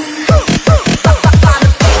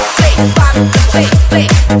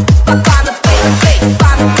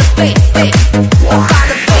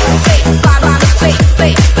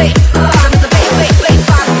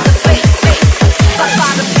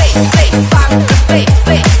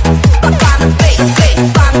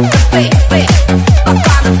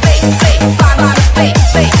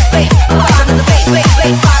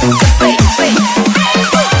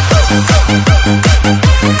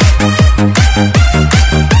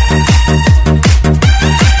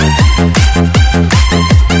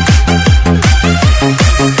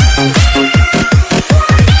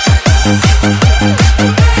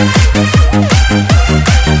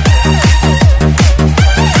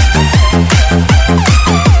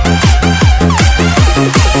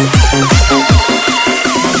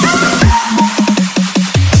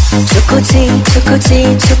逐個字，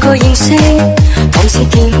逐個認識，仿似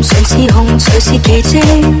甜，像似紅，像是奇蹟。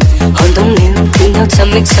看懂了，然後尋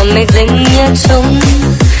覓另一種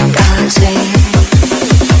價值。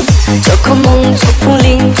逐個夢，逐副臉，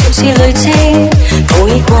逐次累積，抱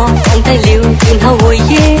起過，放低了，然後回憶，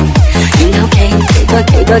然後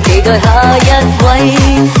期待下一位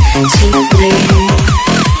接力。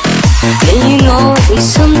你與我同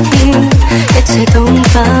心跳，一切都不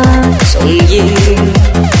重要。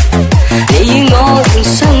你與我同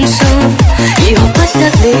相信，如何不得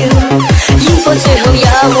了？煙火最後也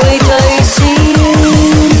會退燒。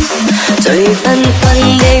最繽紛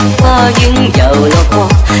的花園遊樂過，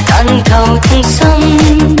但求同心。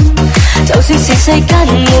就算是世間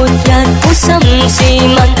末日，好心自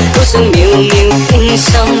問，都想秒秒傾心。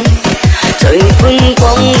最寬廣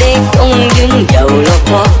的公園遊樂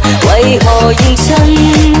過，為何認真？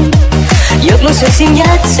若我誰佔一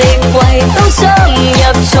席位，都想入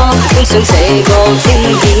座，觀賞這個經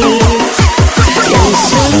典人生。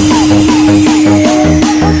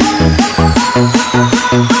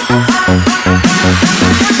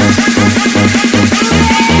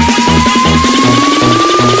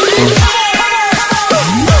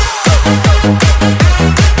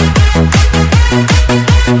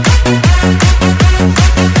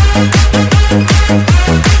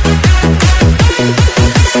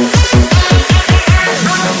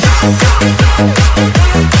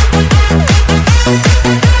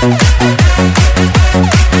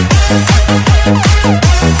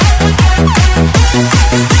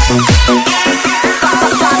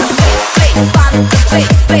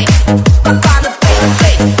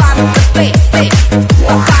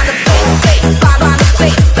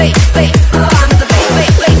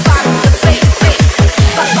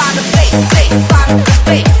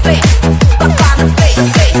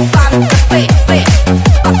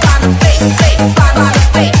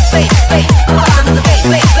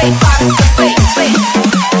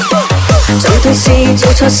做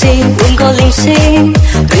錯事換個臉色，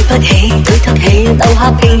對不起對得起留下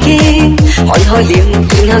平擊，看開了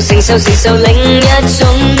然後承受另一種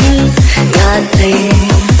壓力。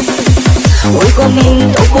會過面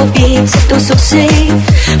道過別直到熟悉，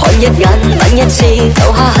看一眼吻一次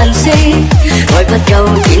留下痕跡，愛不夠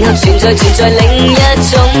然後存在另一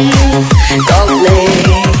種角力。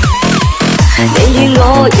你與我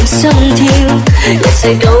仍心跳，一切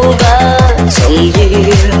都不重要。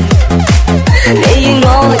你與我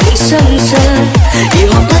仍相信，如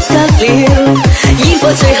何不得了？煙火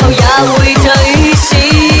最後也會退燒。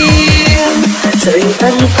最繽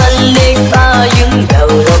紛的花園遊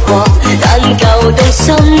樂過，但求動心。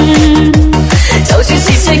就算是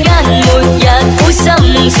世間末日，好心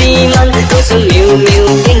自問，都想秒秒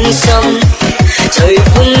傾心。最寬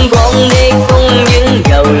廣的公園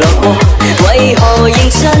遊樂過，為何認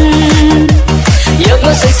真？若我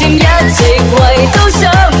誰佔一席位，都想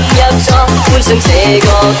入座，觀賞這個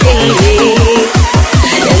驚喜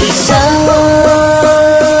人生。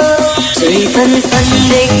最繽紛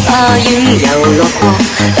的花園遊樂過，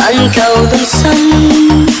但求動心。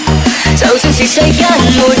就算是世間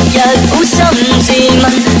末日，好心自問，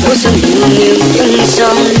都想秒秒傾心。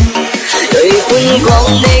最寬廣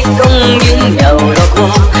的公園遊樂過，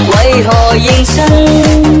為何認真？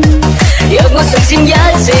若我誰佔一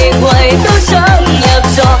席位，都想入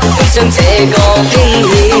座，觀賞這個驚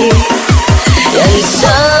喜人生。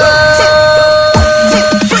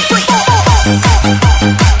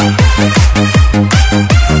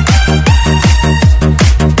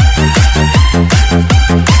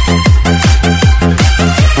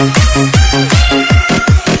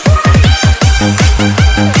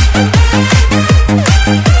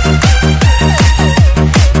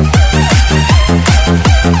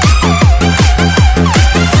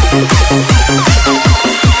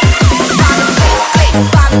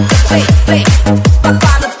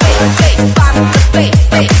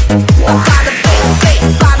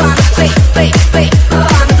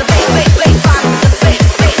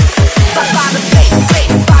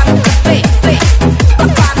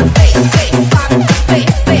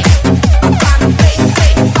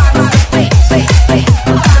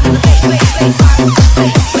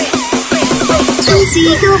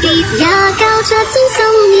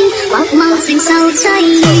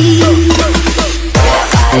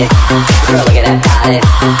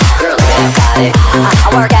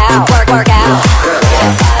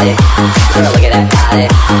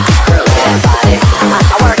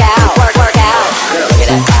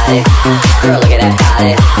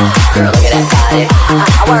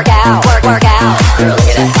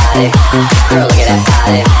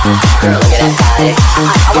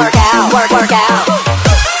Work out. work out.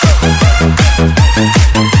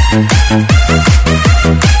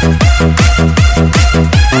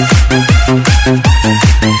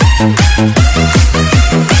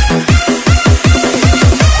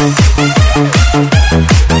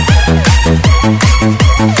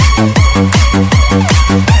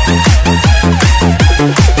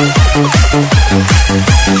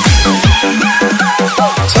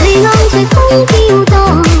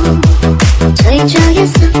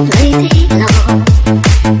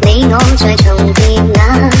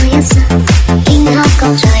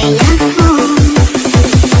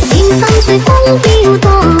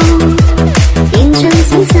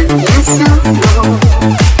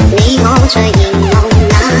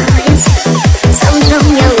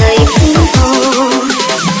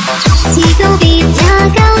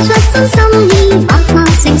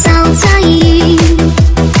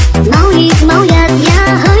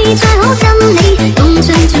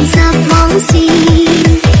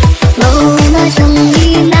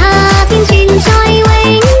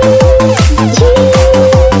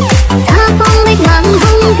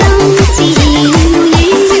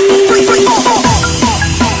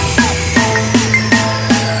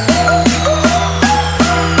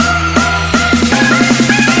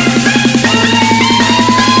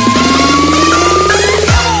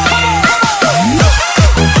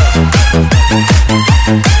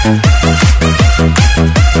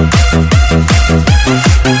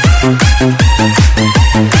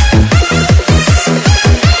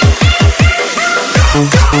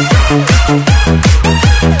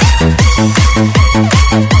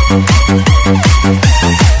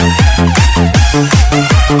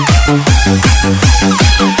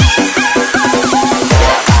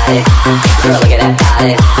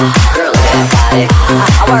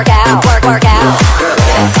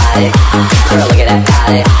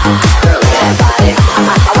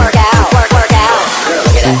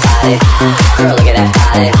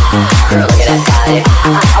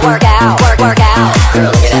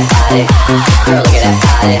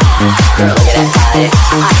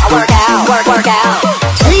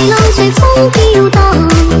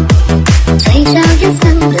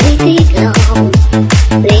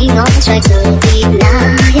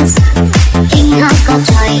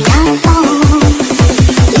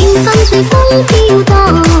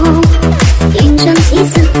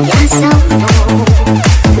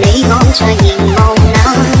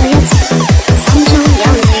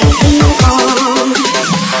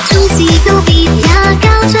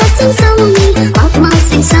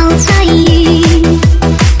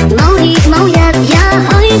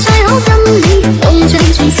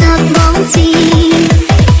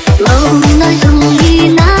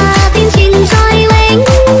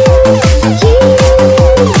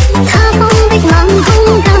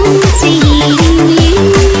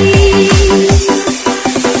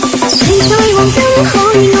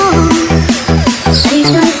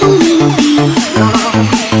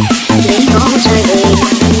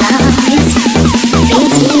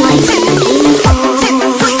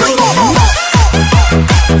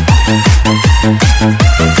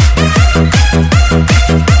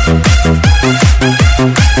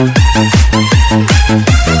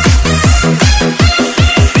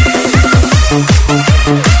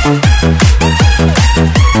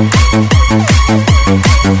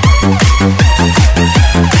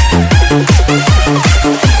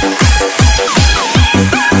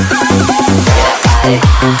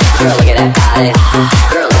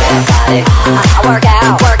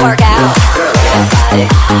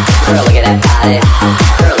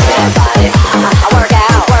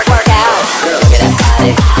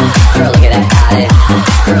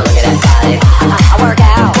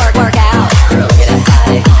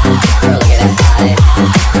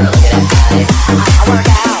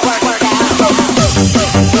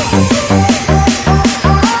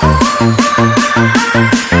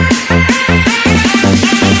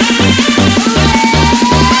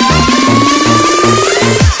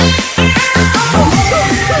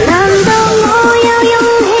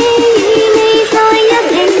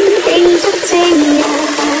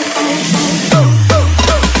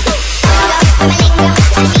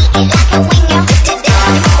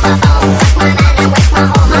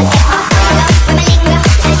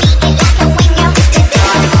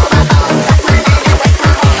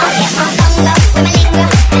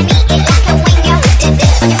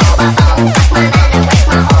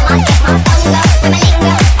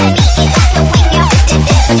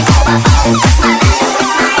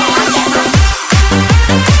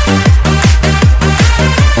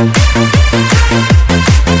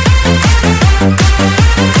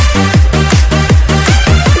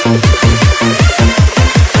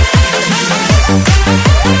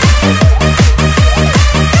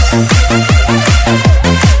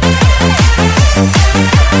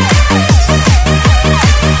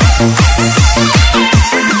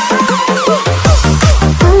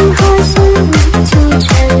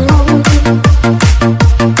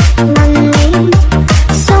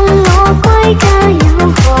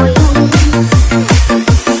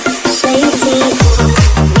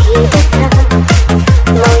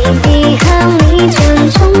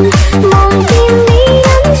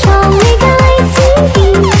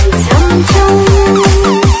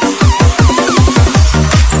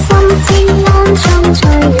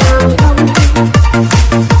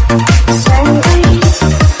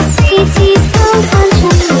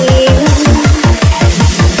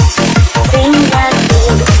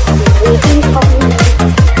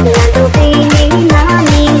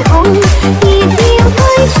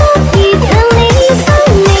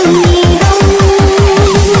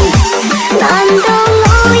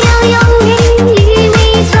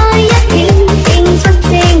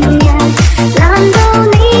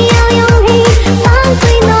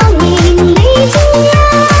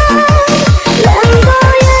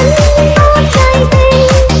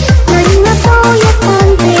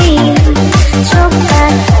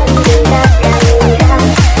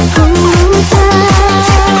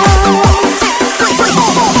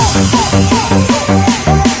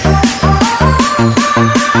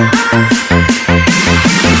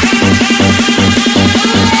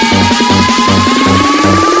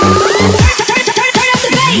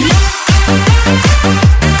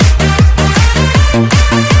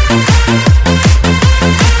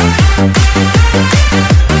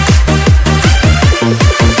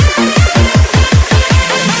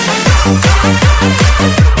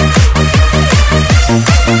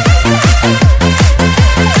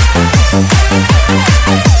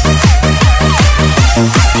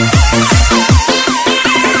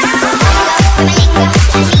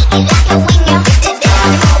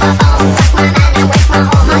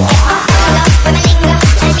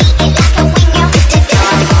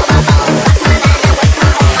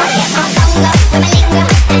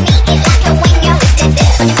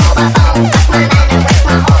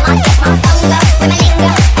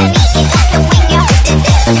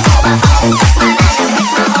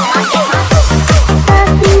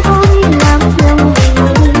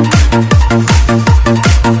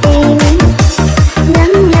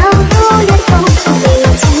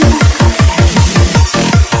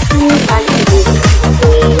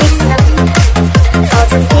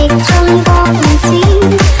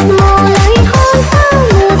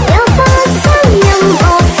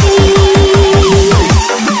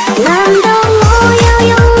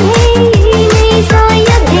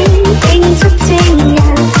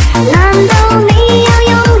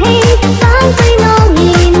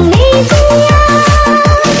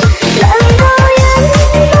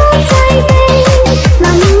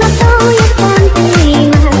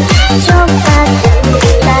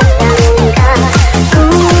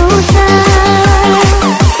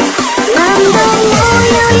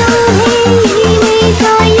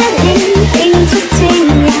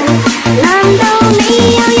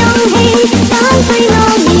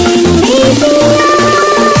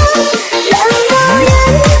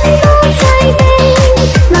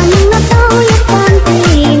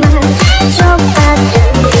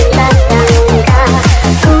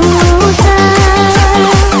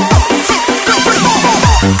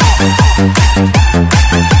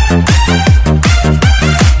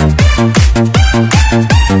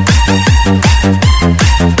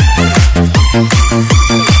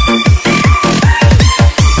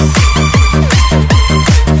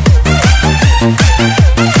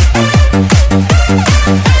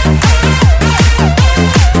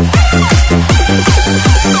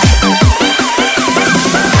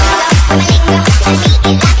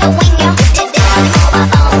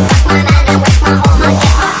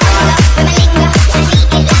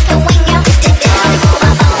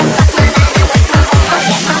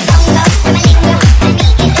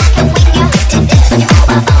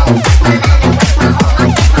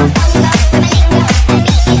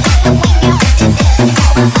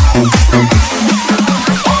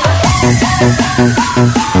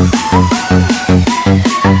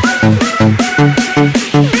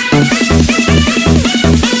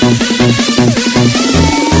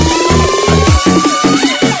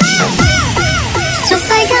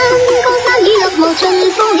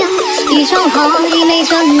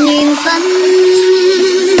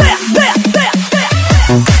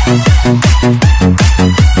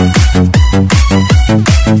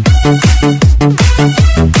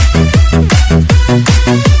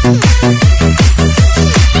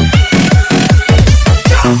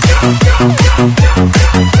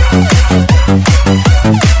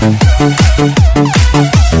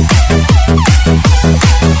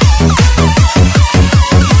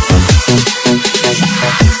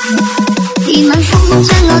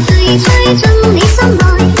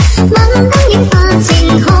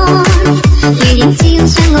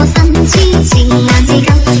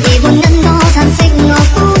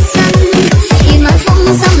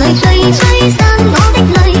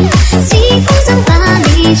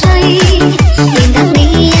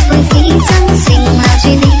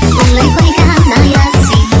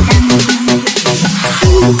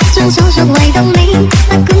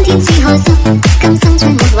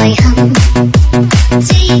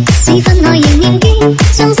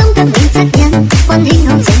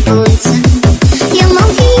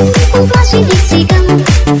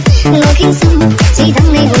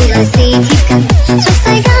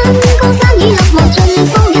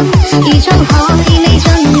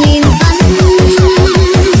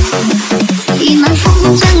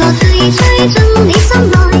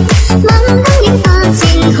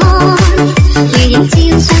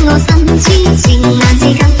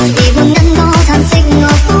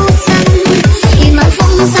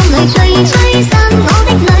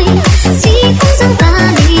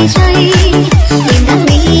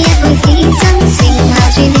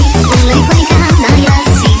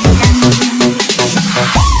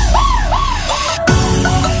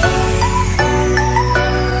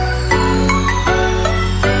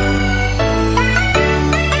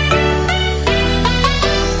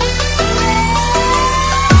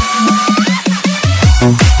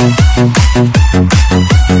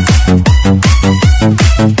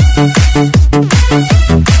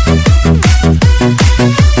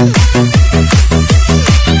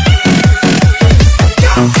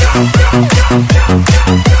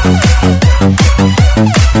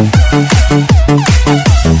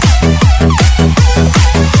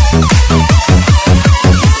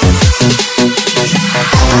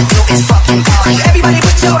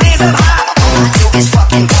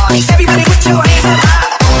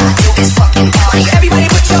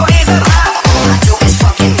 your hands up high. All I do is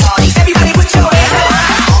fucking party. Everybody put your hands up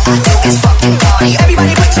high. All I do is fucking party.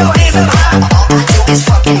 Everybody put your hands up high. All I do is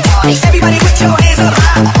fucking party. Everybody put your hands up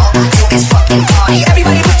high. All I do is fucking party.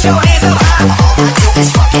 Everybody put your hands up high. All I do is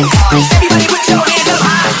fucking party. Everybody put your hands up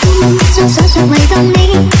high. 心中想着為到你，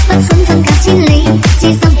不肯分隔千里，知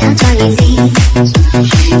心也在原地。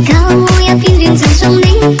舊日片段曾送你，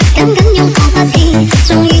緊緊擁抱不起，終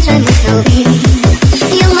於再沒逃避。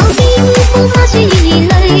讓某天風花雪月兒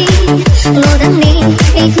淚，我等你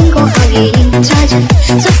悲歡過後如願再聚。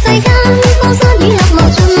俗世間荒山與落無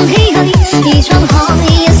盡唏噓，而創可一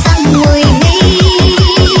生回味。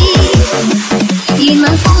願晚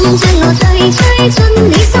風將我吹進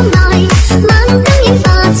你心內，晚燈映化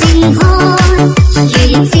漸開，如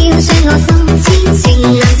燃照上我心，千情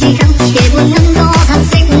難自禁，夜半更多嘆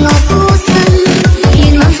息我孤身。願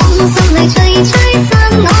晚風心裏吹散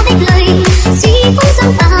我的淚，似風箏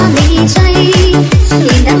把你追，願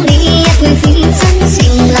等你一輩子真情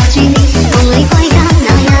留住你，夢裏歸家那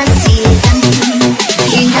一時近。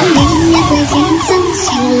願等你一輩子真情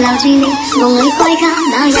留住你，夢裏歸家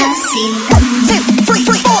那一時近。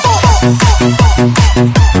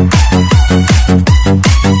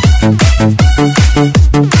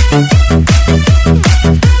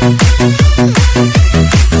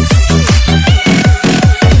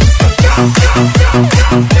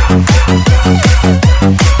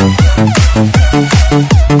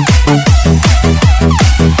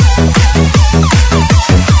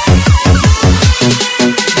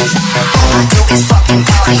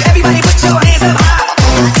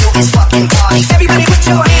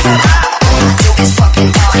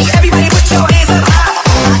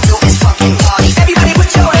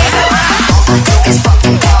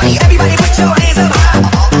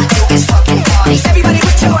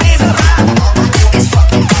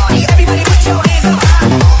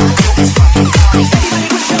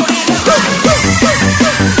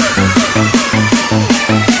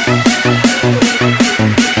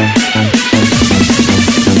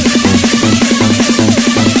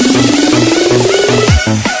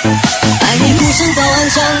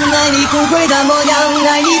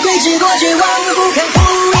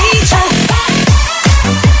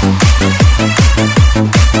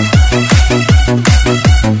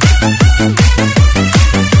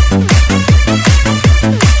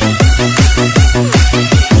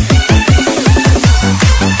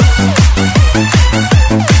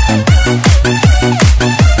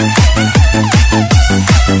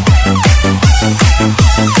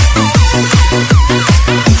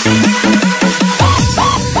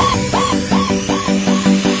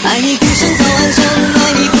爱你孤身走暗巷。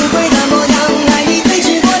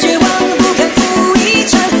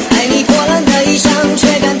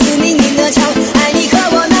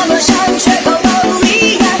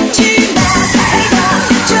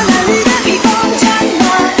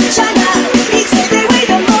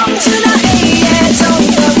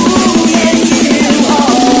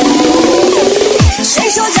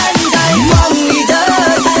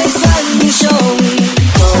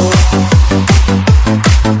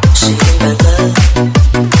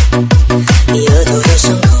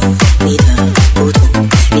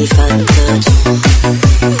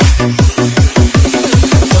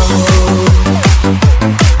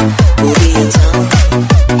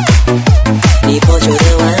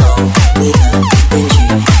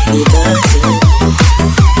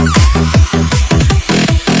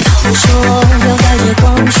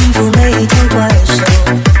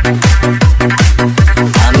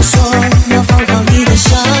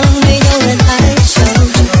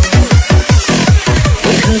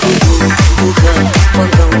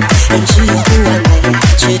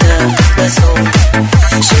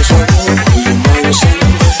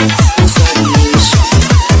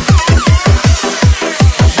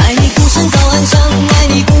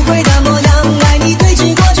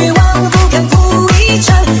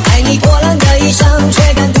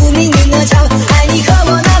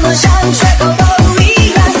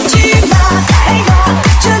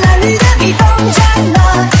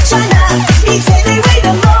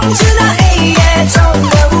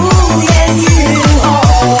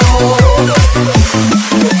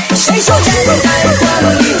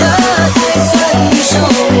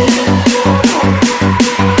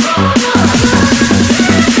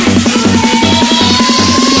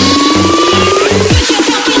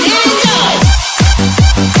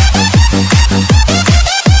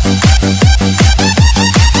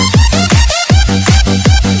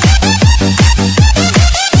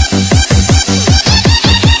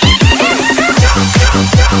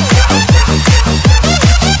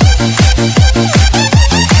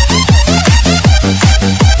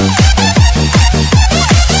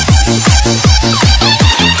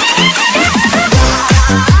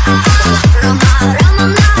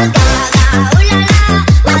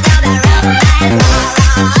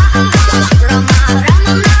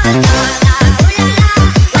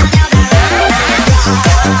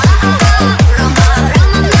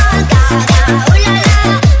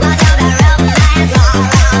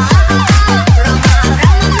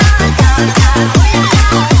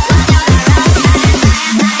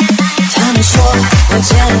我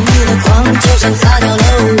借了你的光，就像擦掉了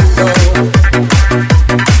污垢。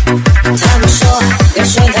他们说要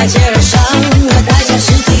学台阶而上，而代价是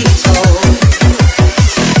低头。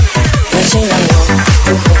感情让我不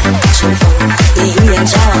会尘封，你依然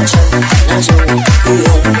骄傲着那种不用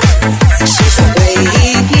牺牲对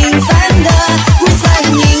平凡的不算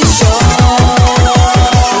英雄。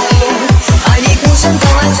爱你孤身走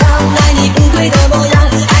暗场，爱你不对的模样，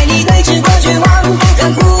爱你对峙过绝望，不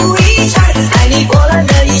肯哭一场，爱你破烂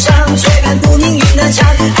的衣裳，却看不命运的枪，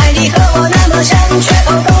爱你和我那么像，却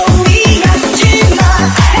都一样。去吧，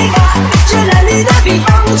爱吧，这男女的比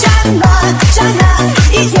方，战吧，战啊，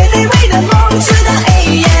以最卑微的梦，直到黑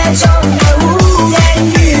夜中的无言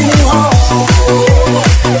与怒吼。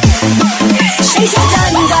谁说站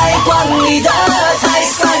在光里的才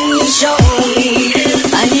算英雄？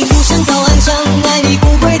爱你孤身走暗场，爱你不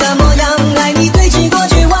跪的模样，爱你对峙过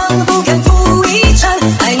绝望，不肯哭一场，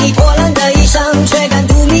爱你破烂的衣裳，却敢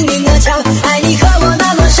堵命运的枪，爱你和我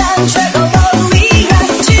那么像，却都一样。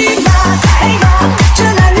去吧，爱吧，这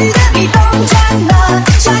男女的比方，战吧，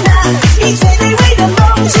战啊，以最卑微的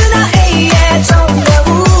梦，直到黑夜中的无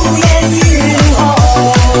言与怒吼。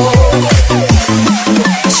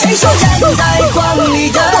谁说站在光里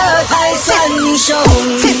的才算英雄？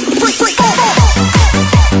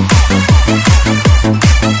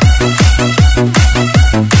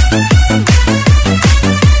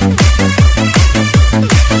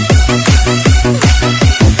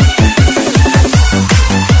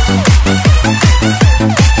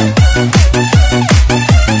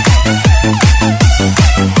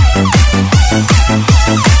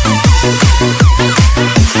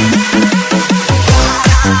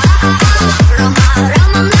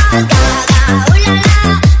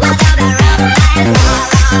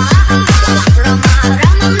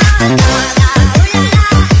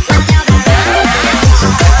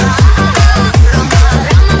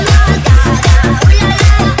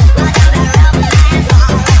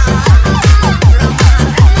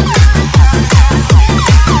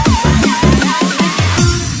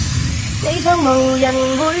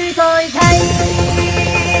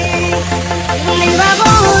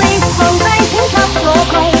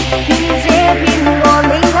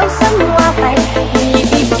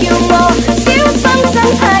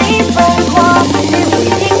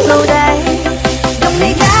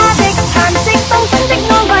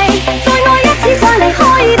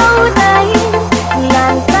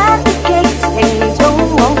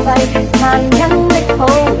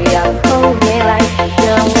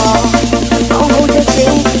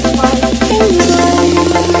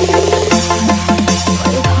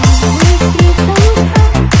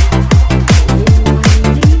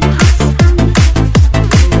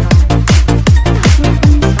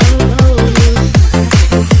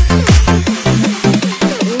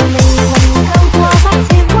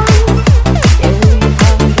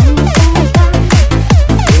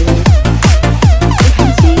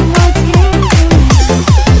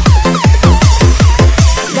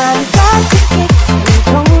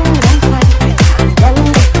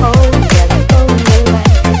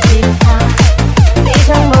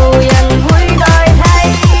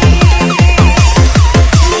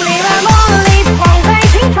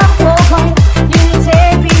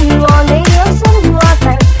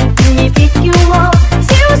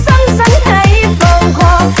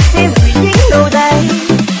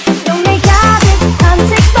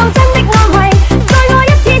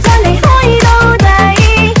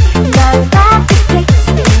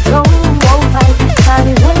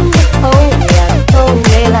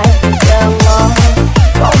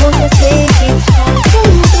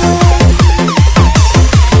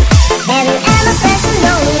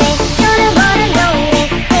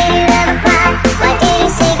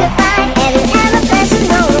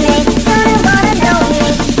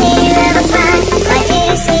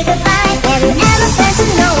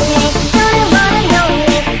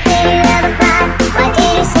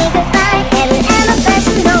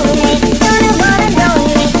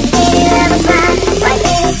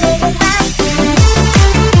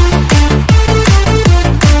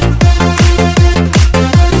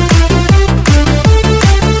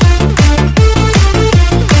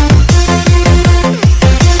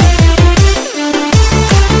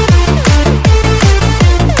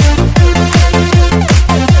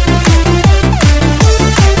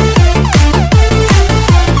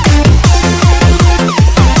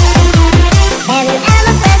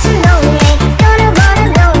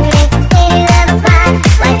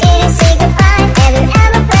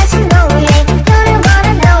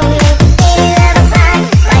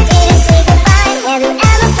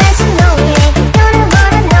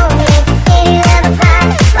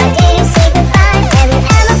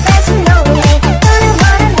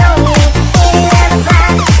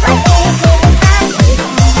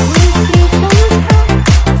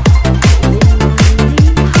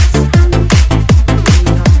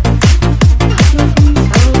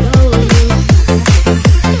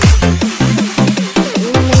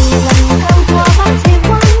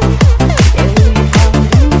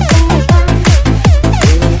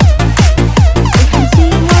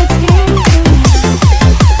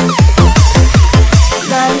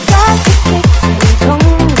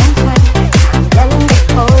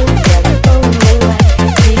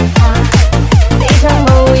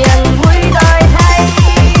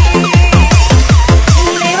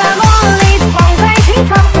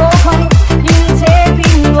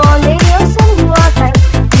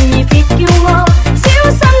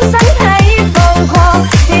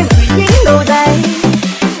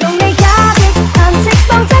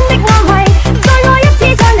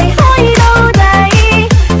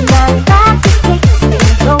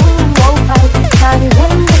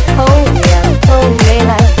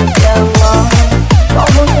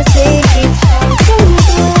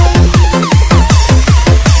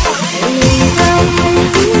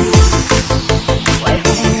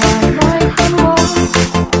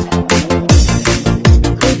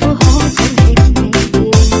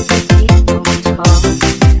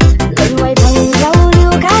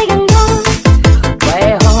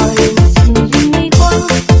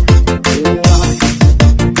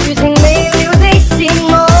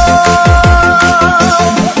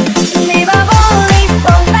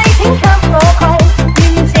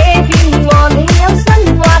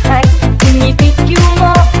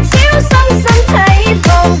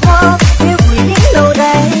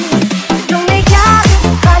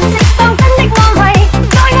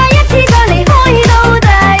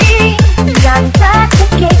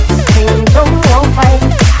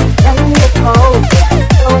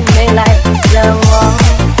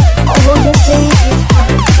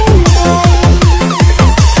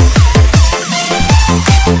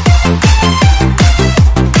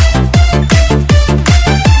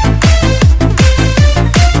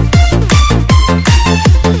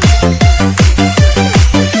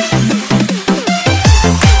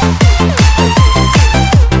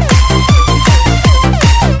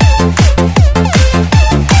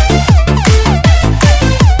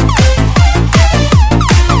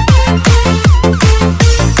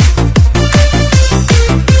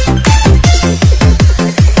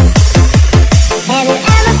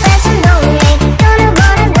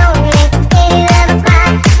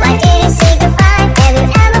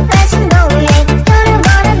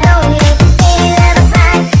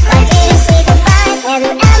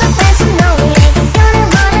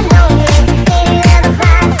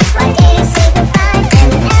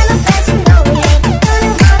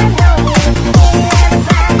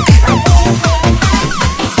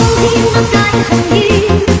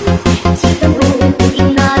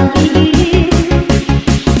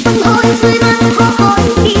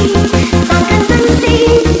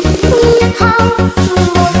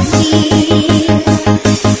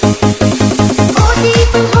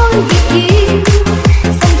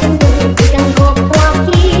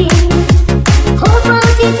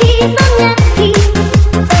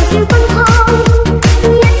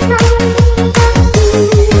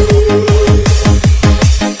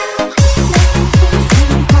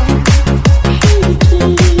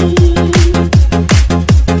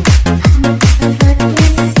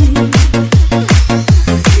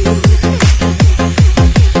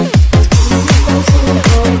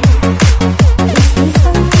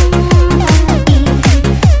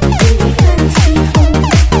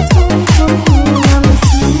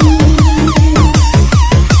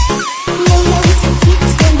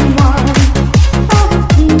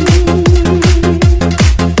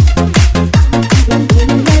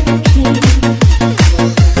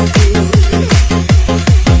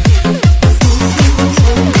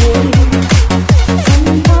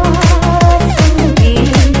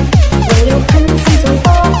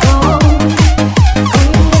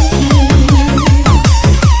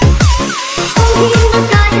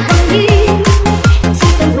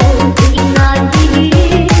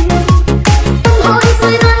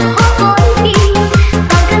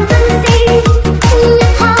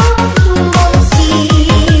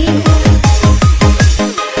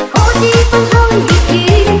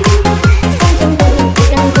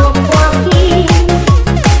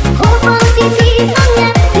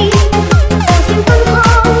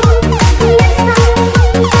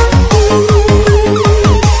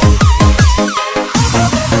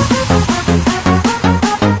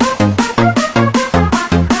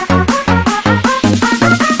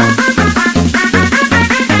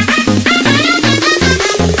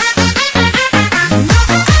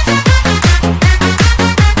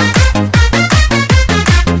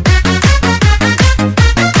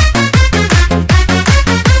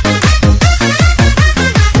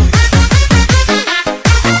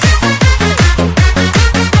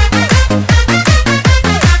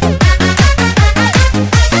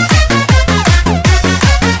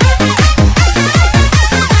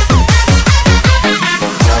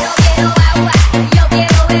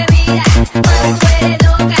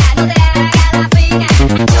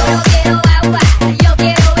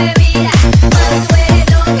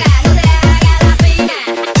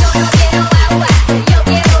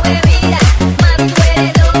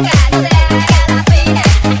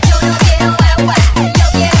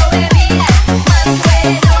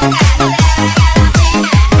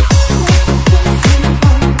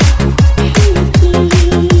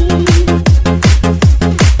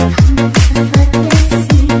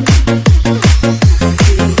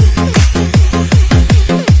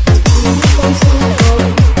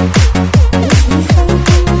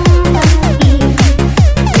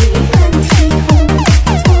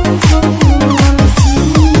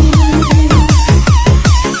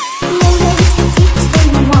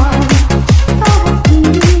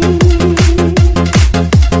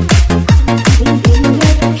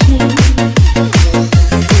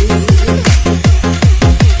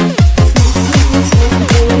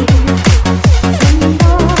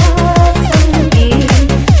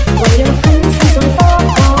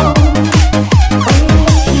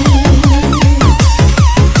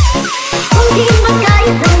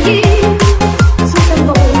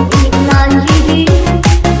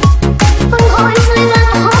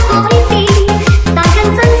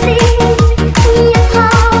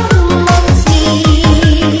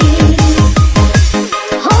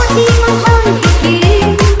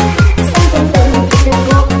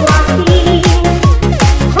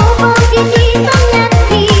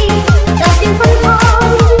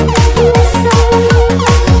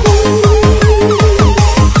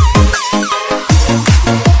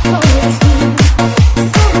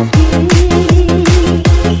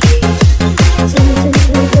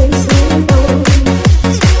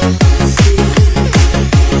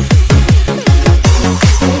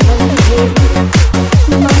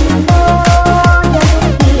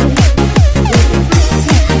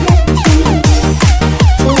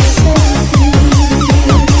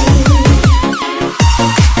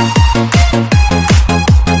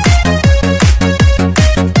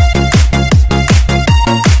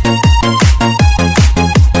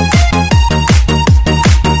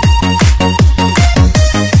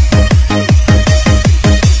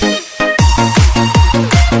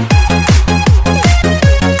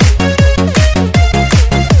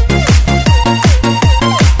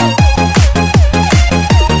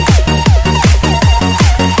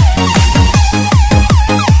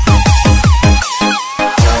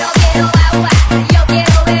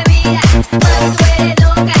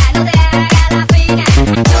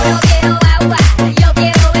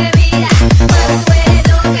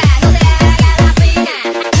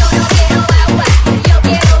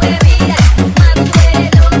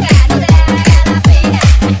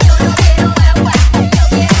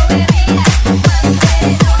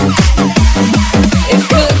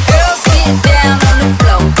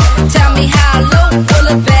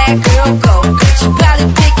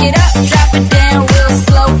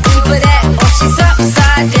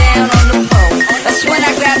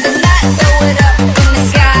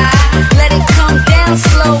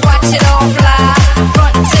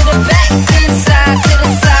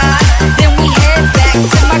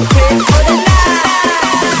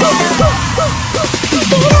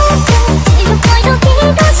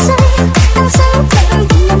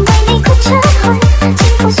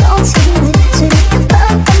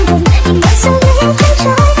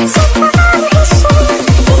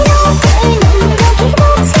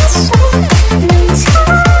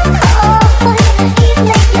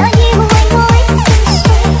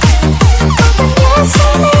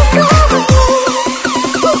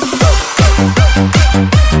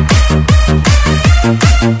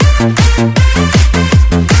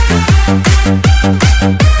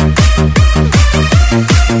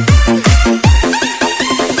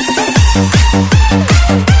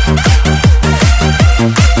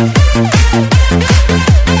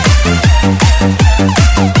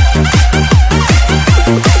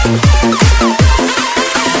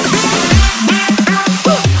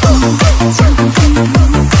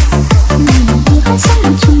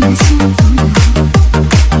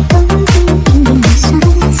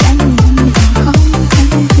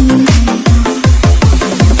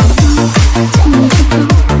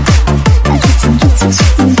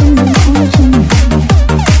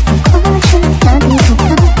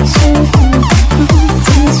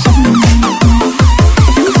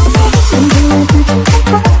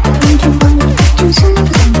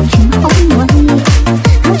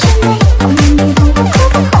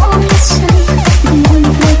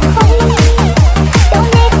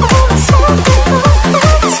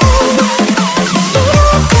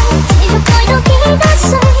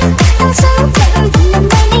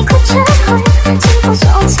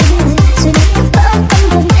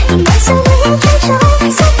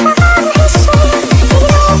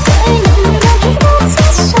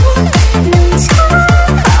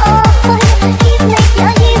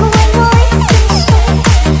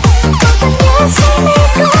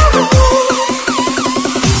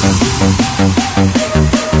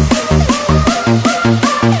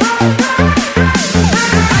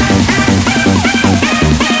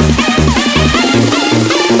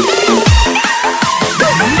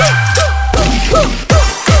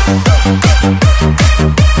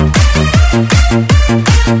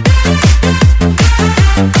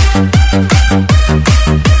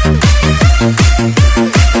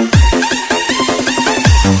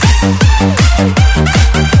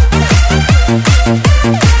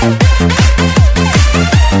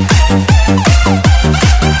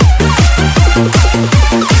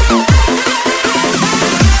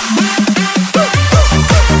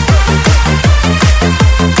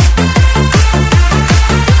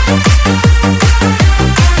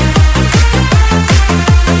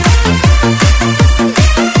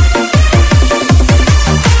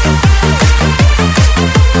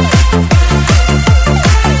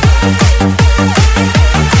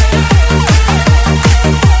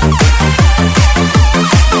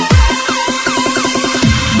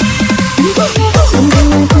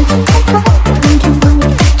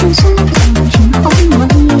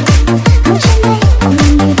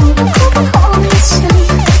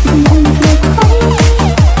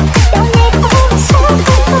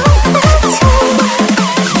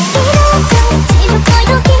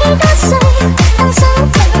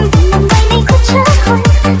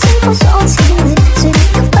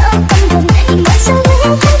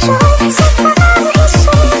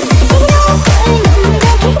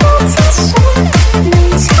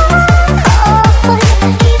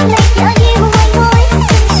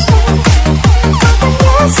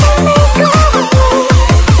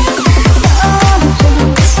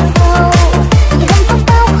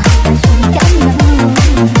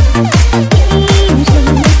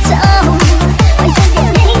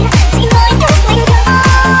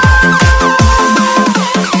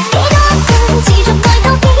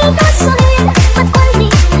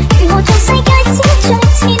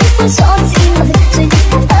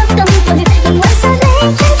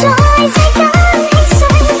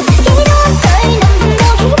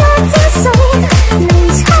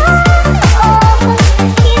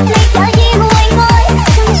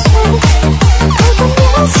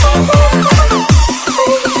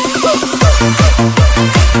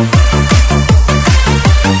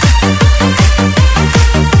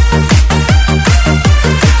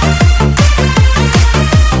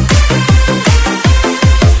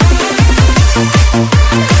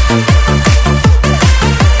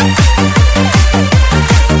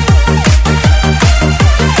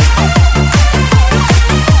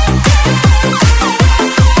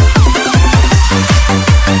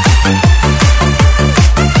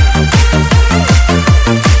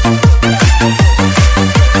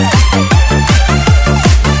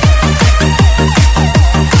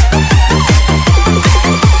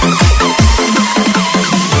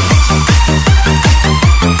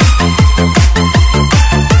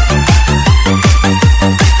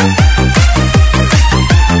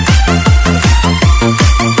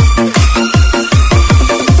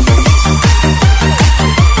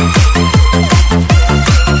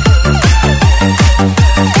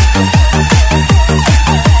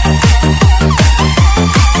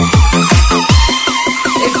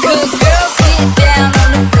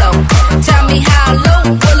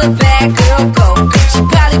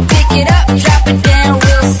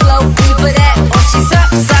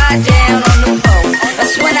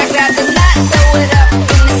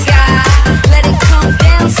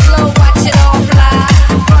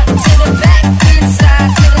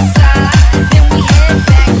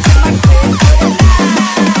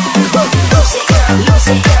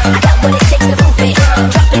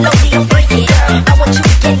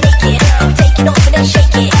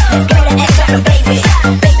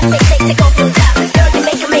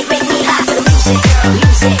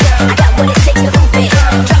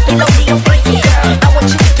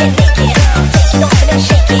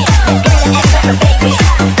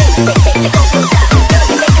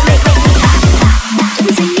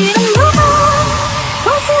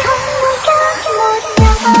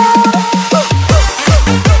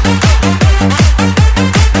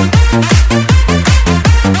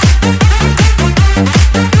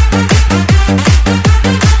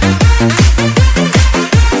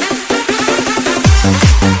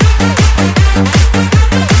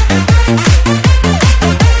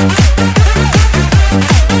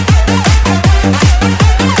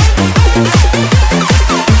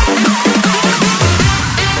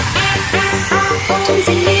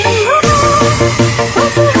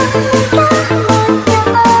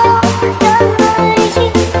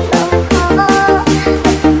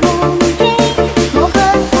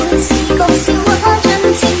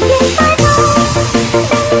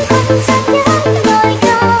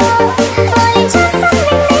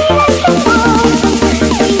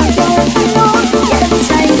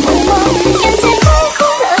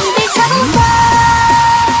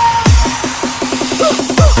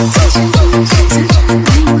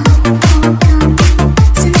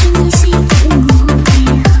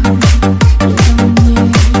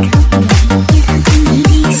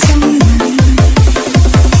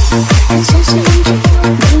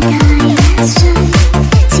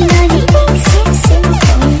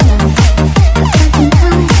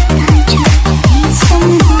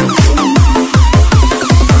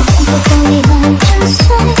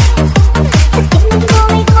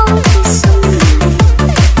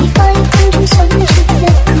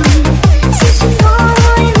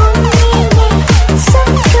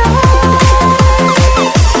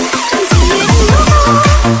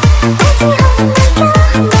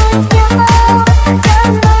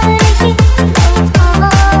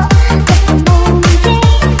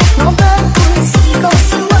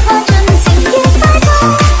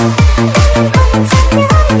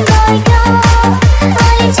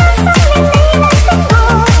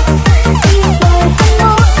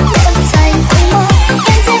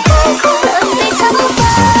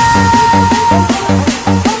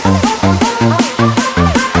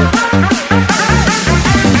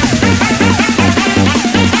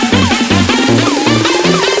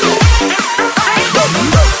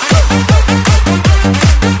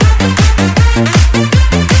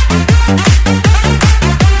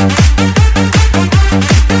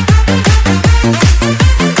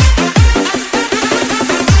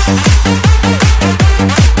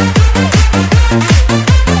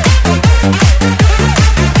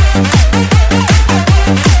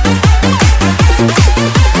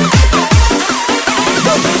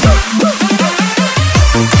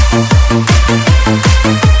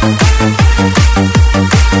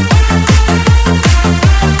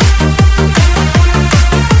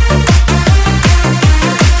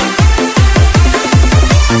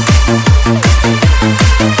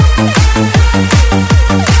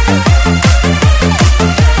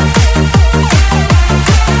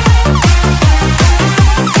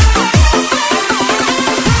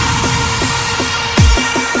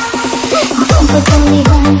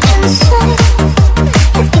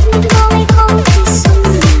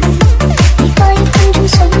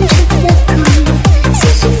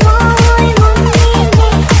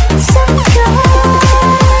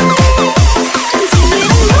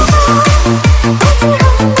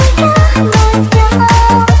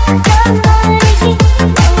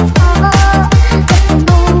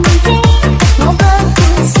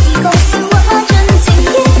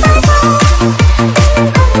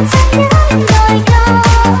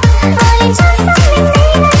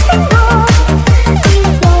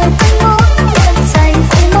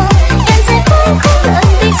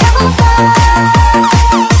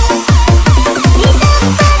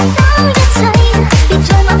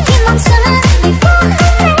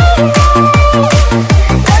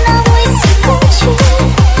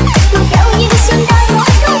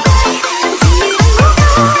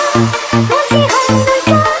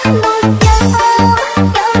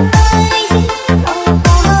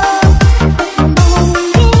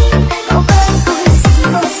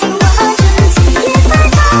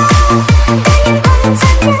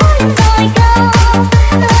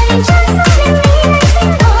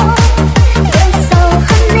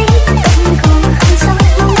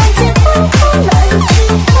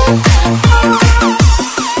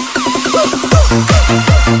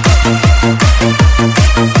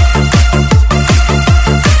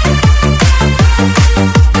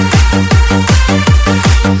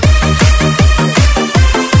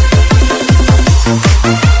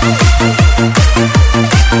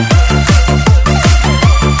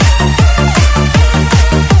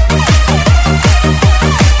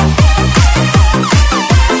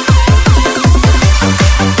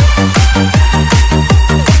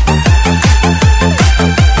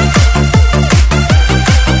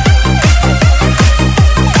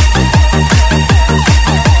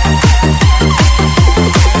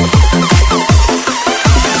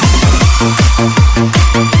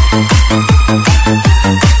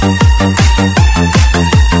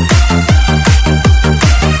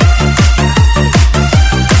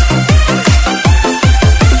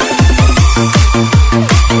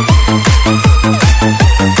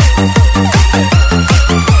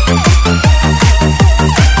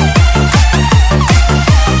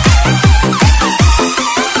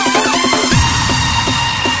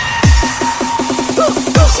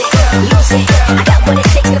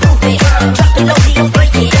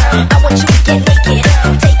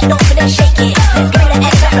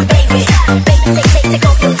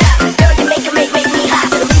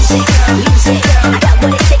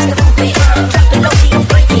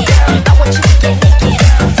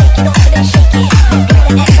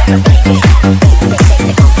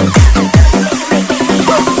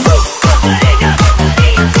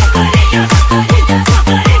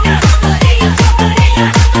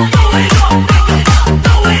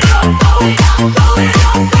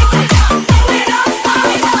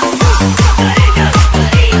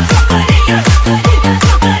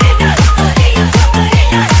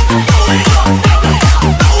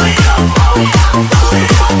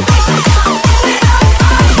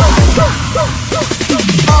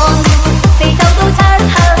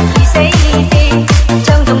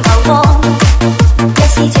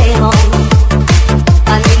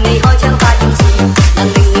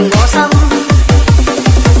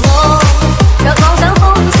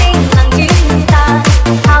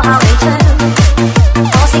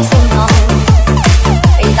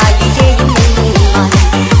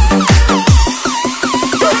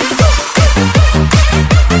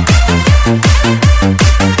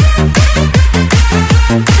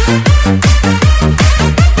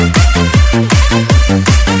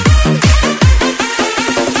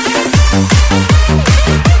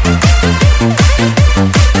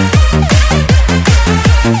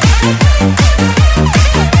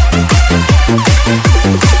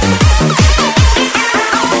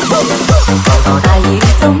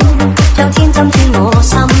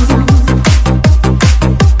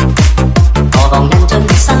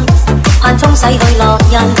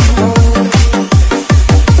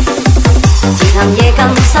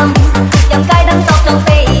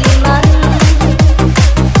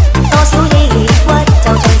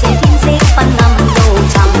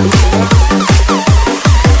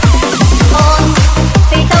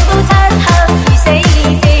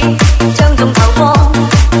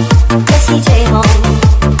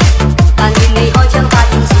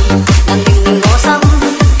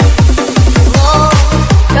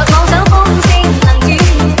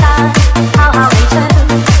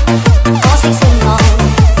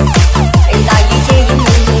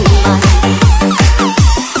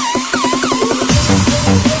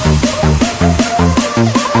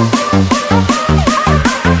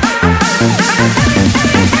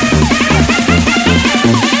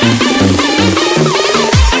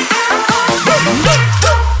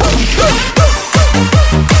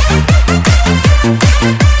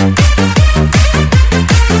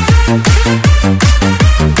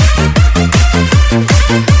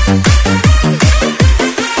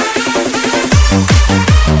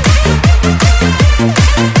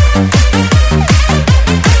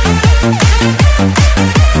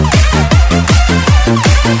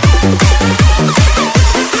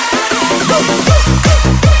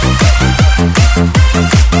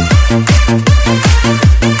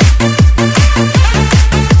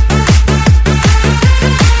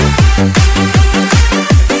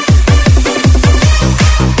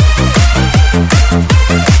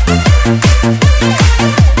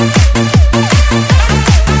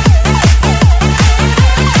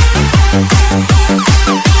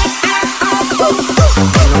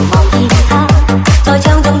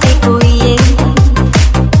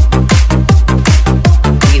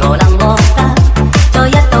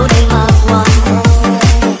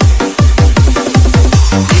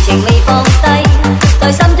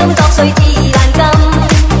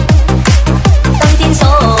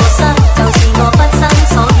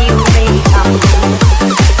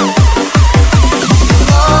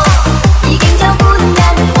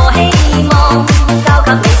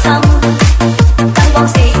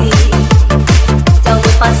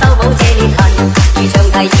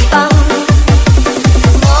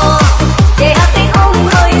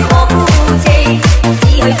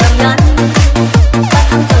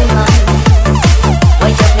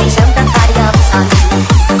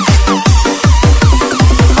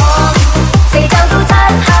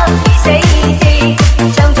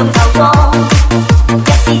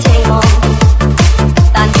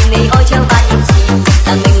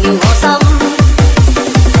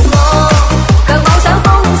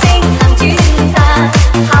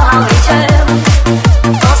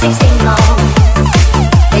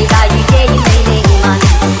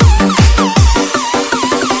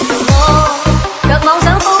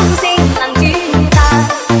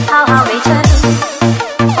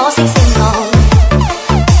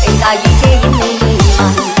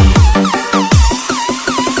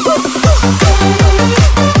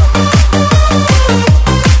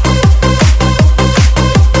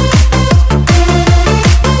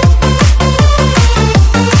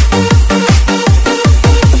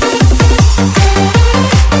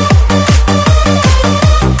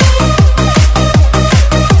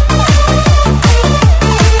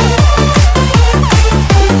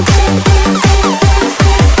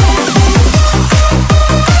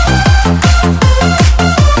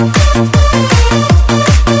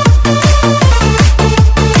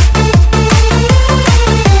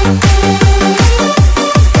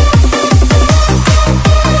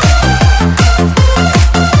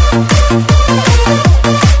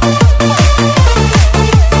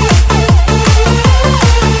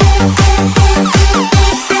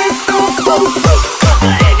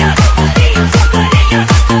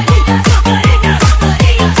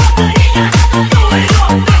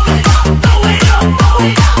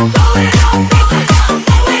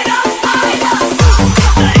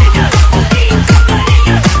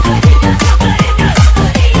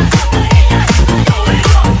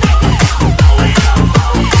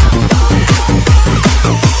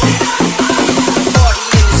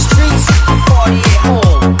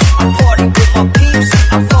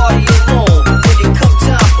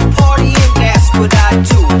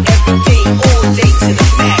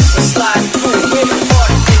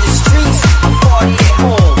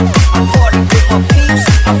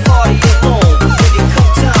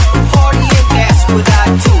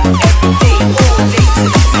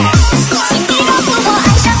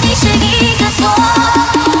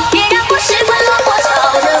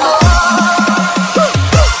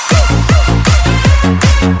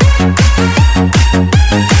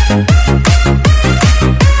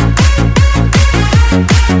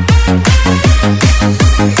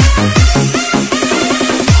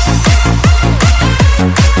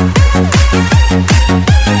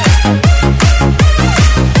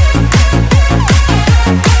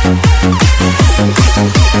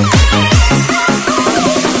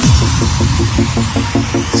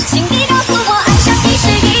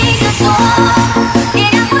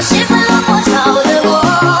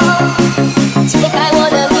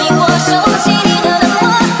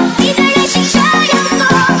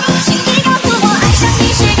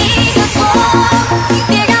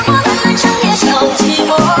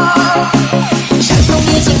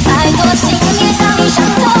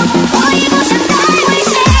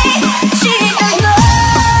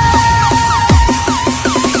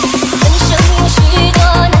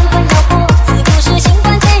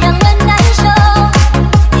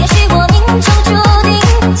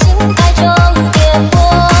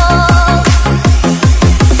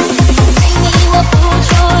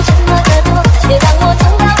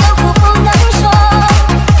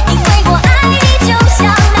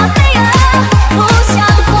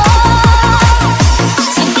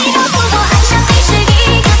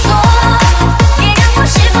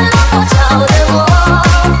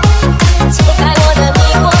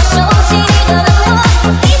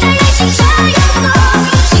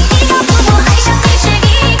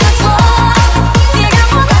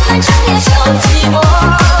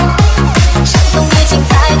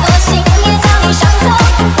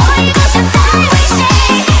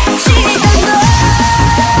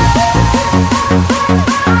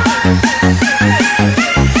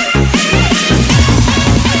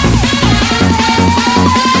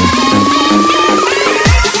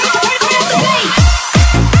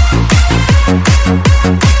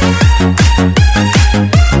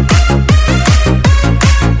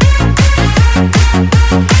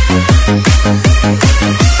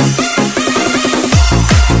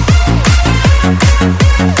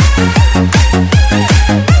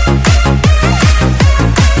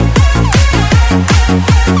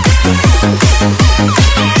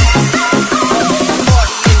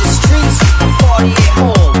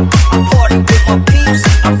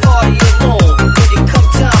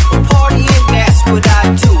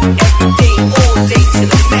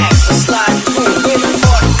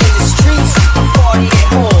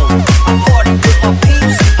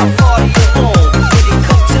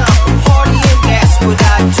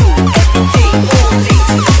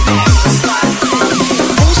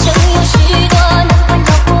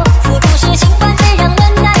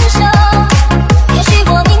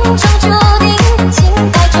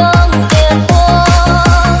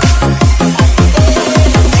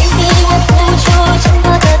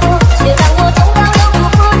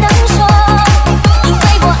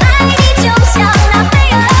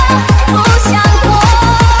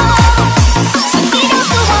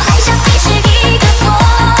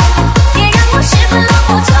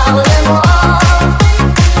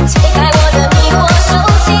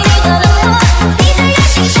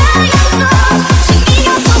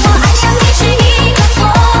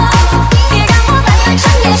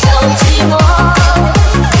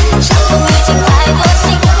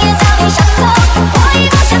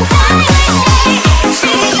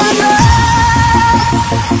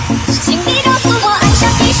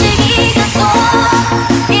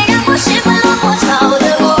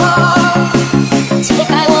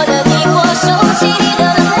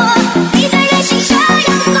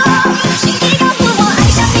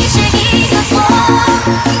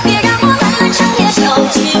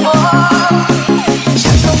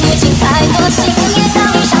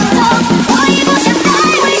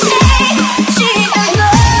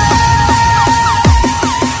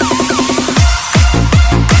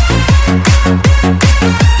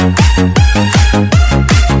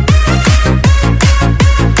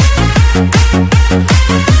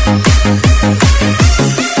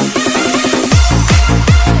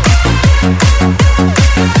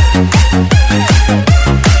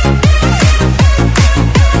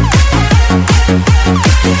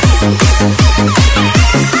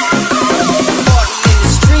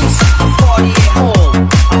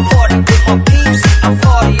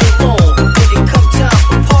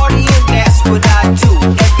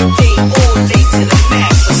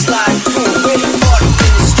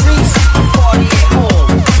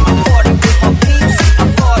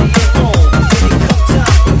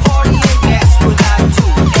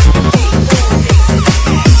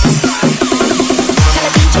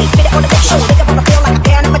 Wake up on the feel like a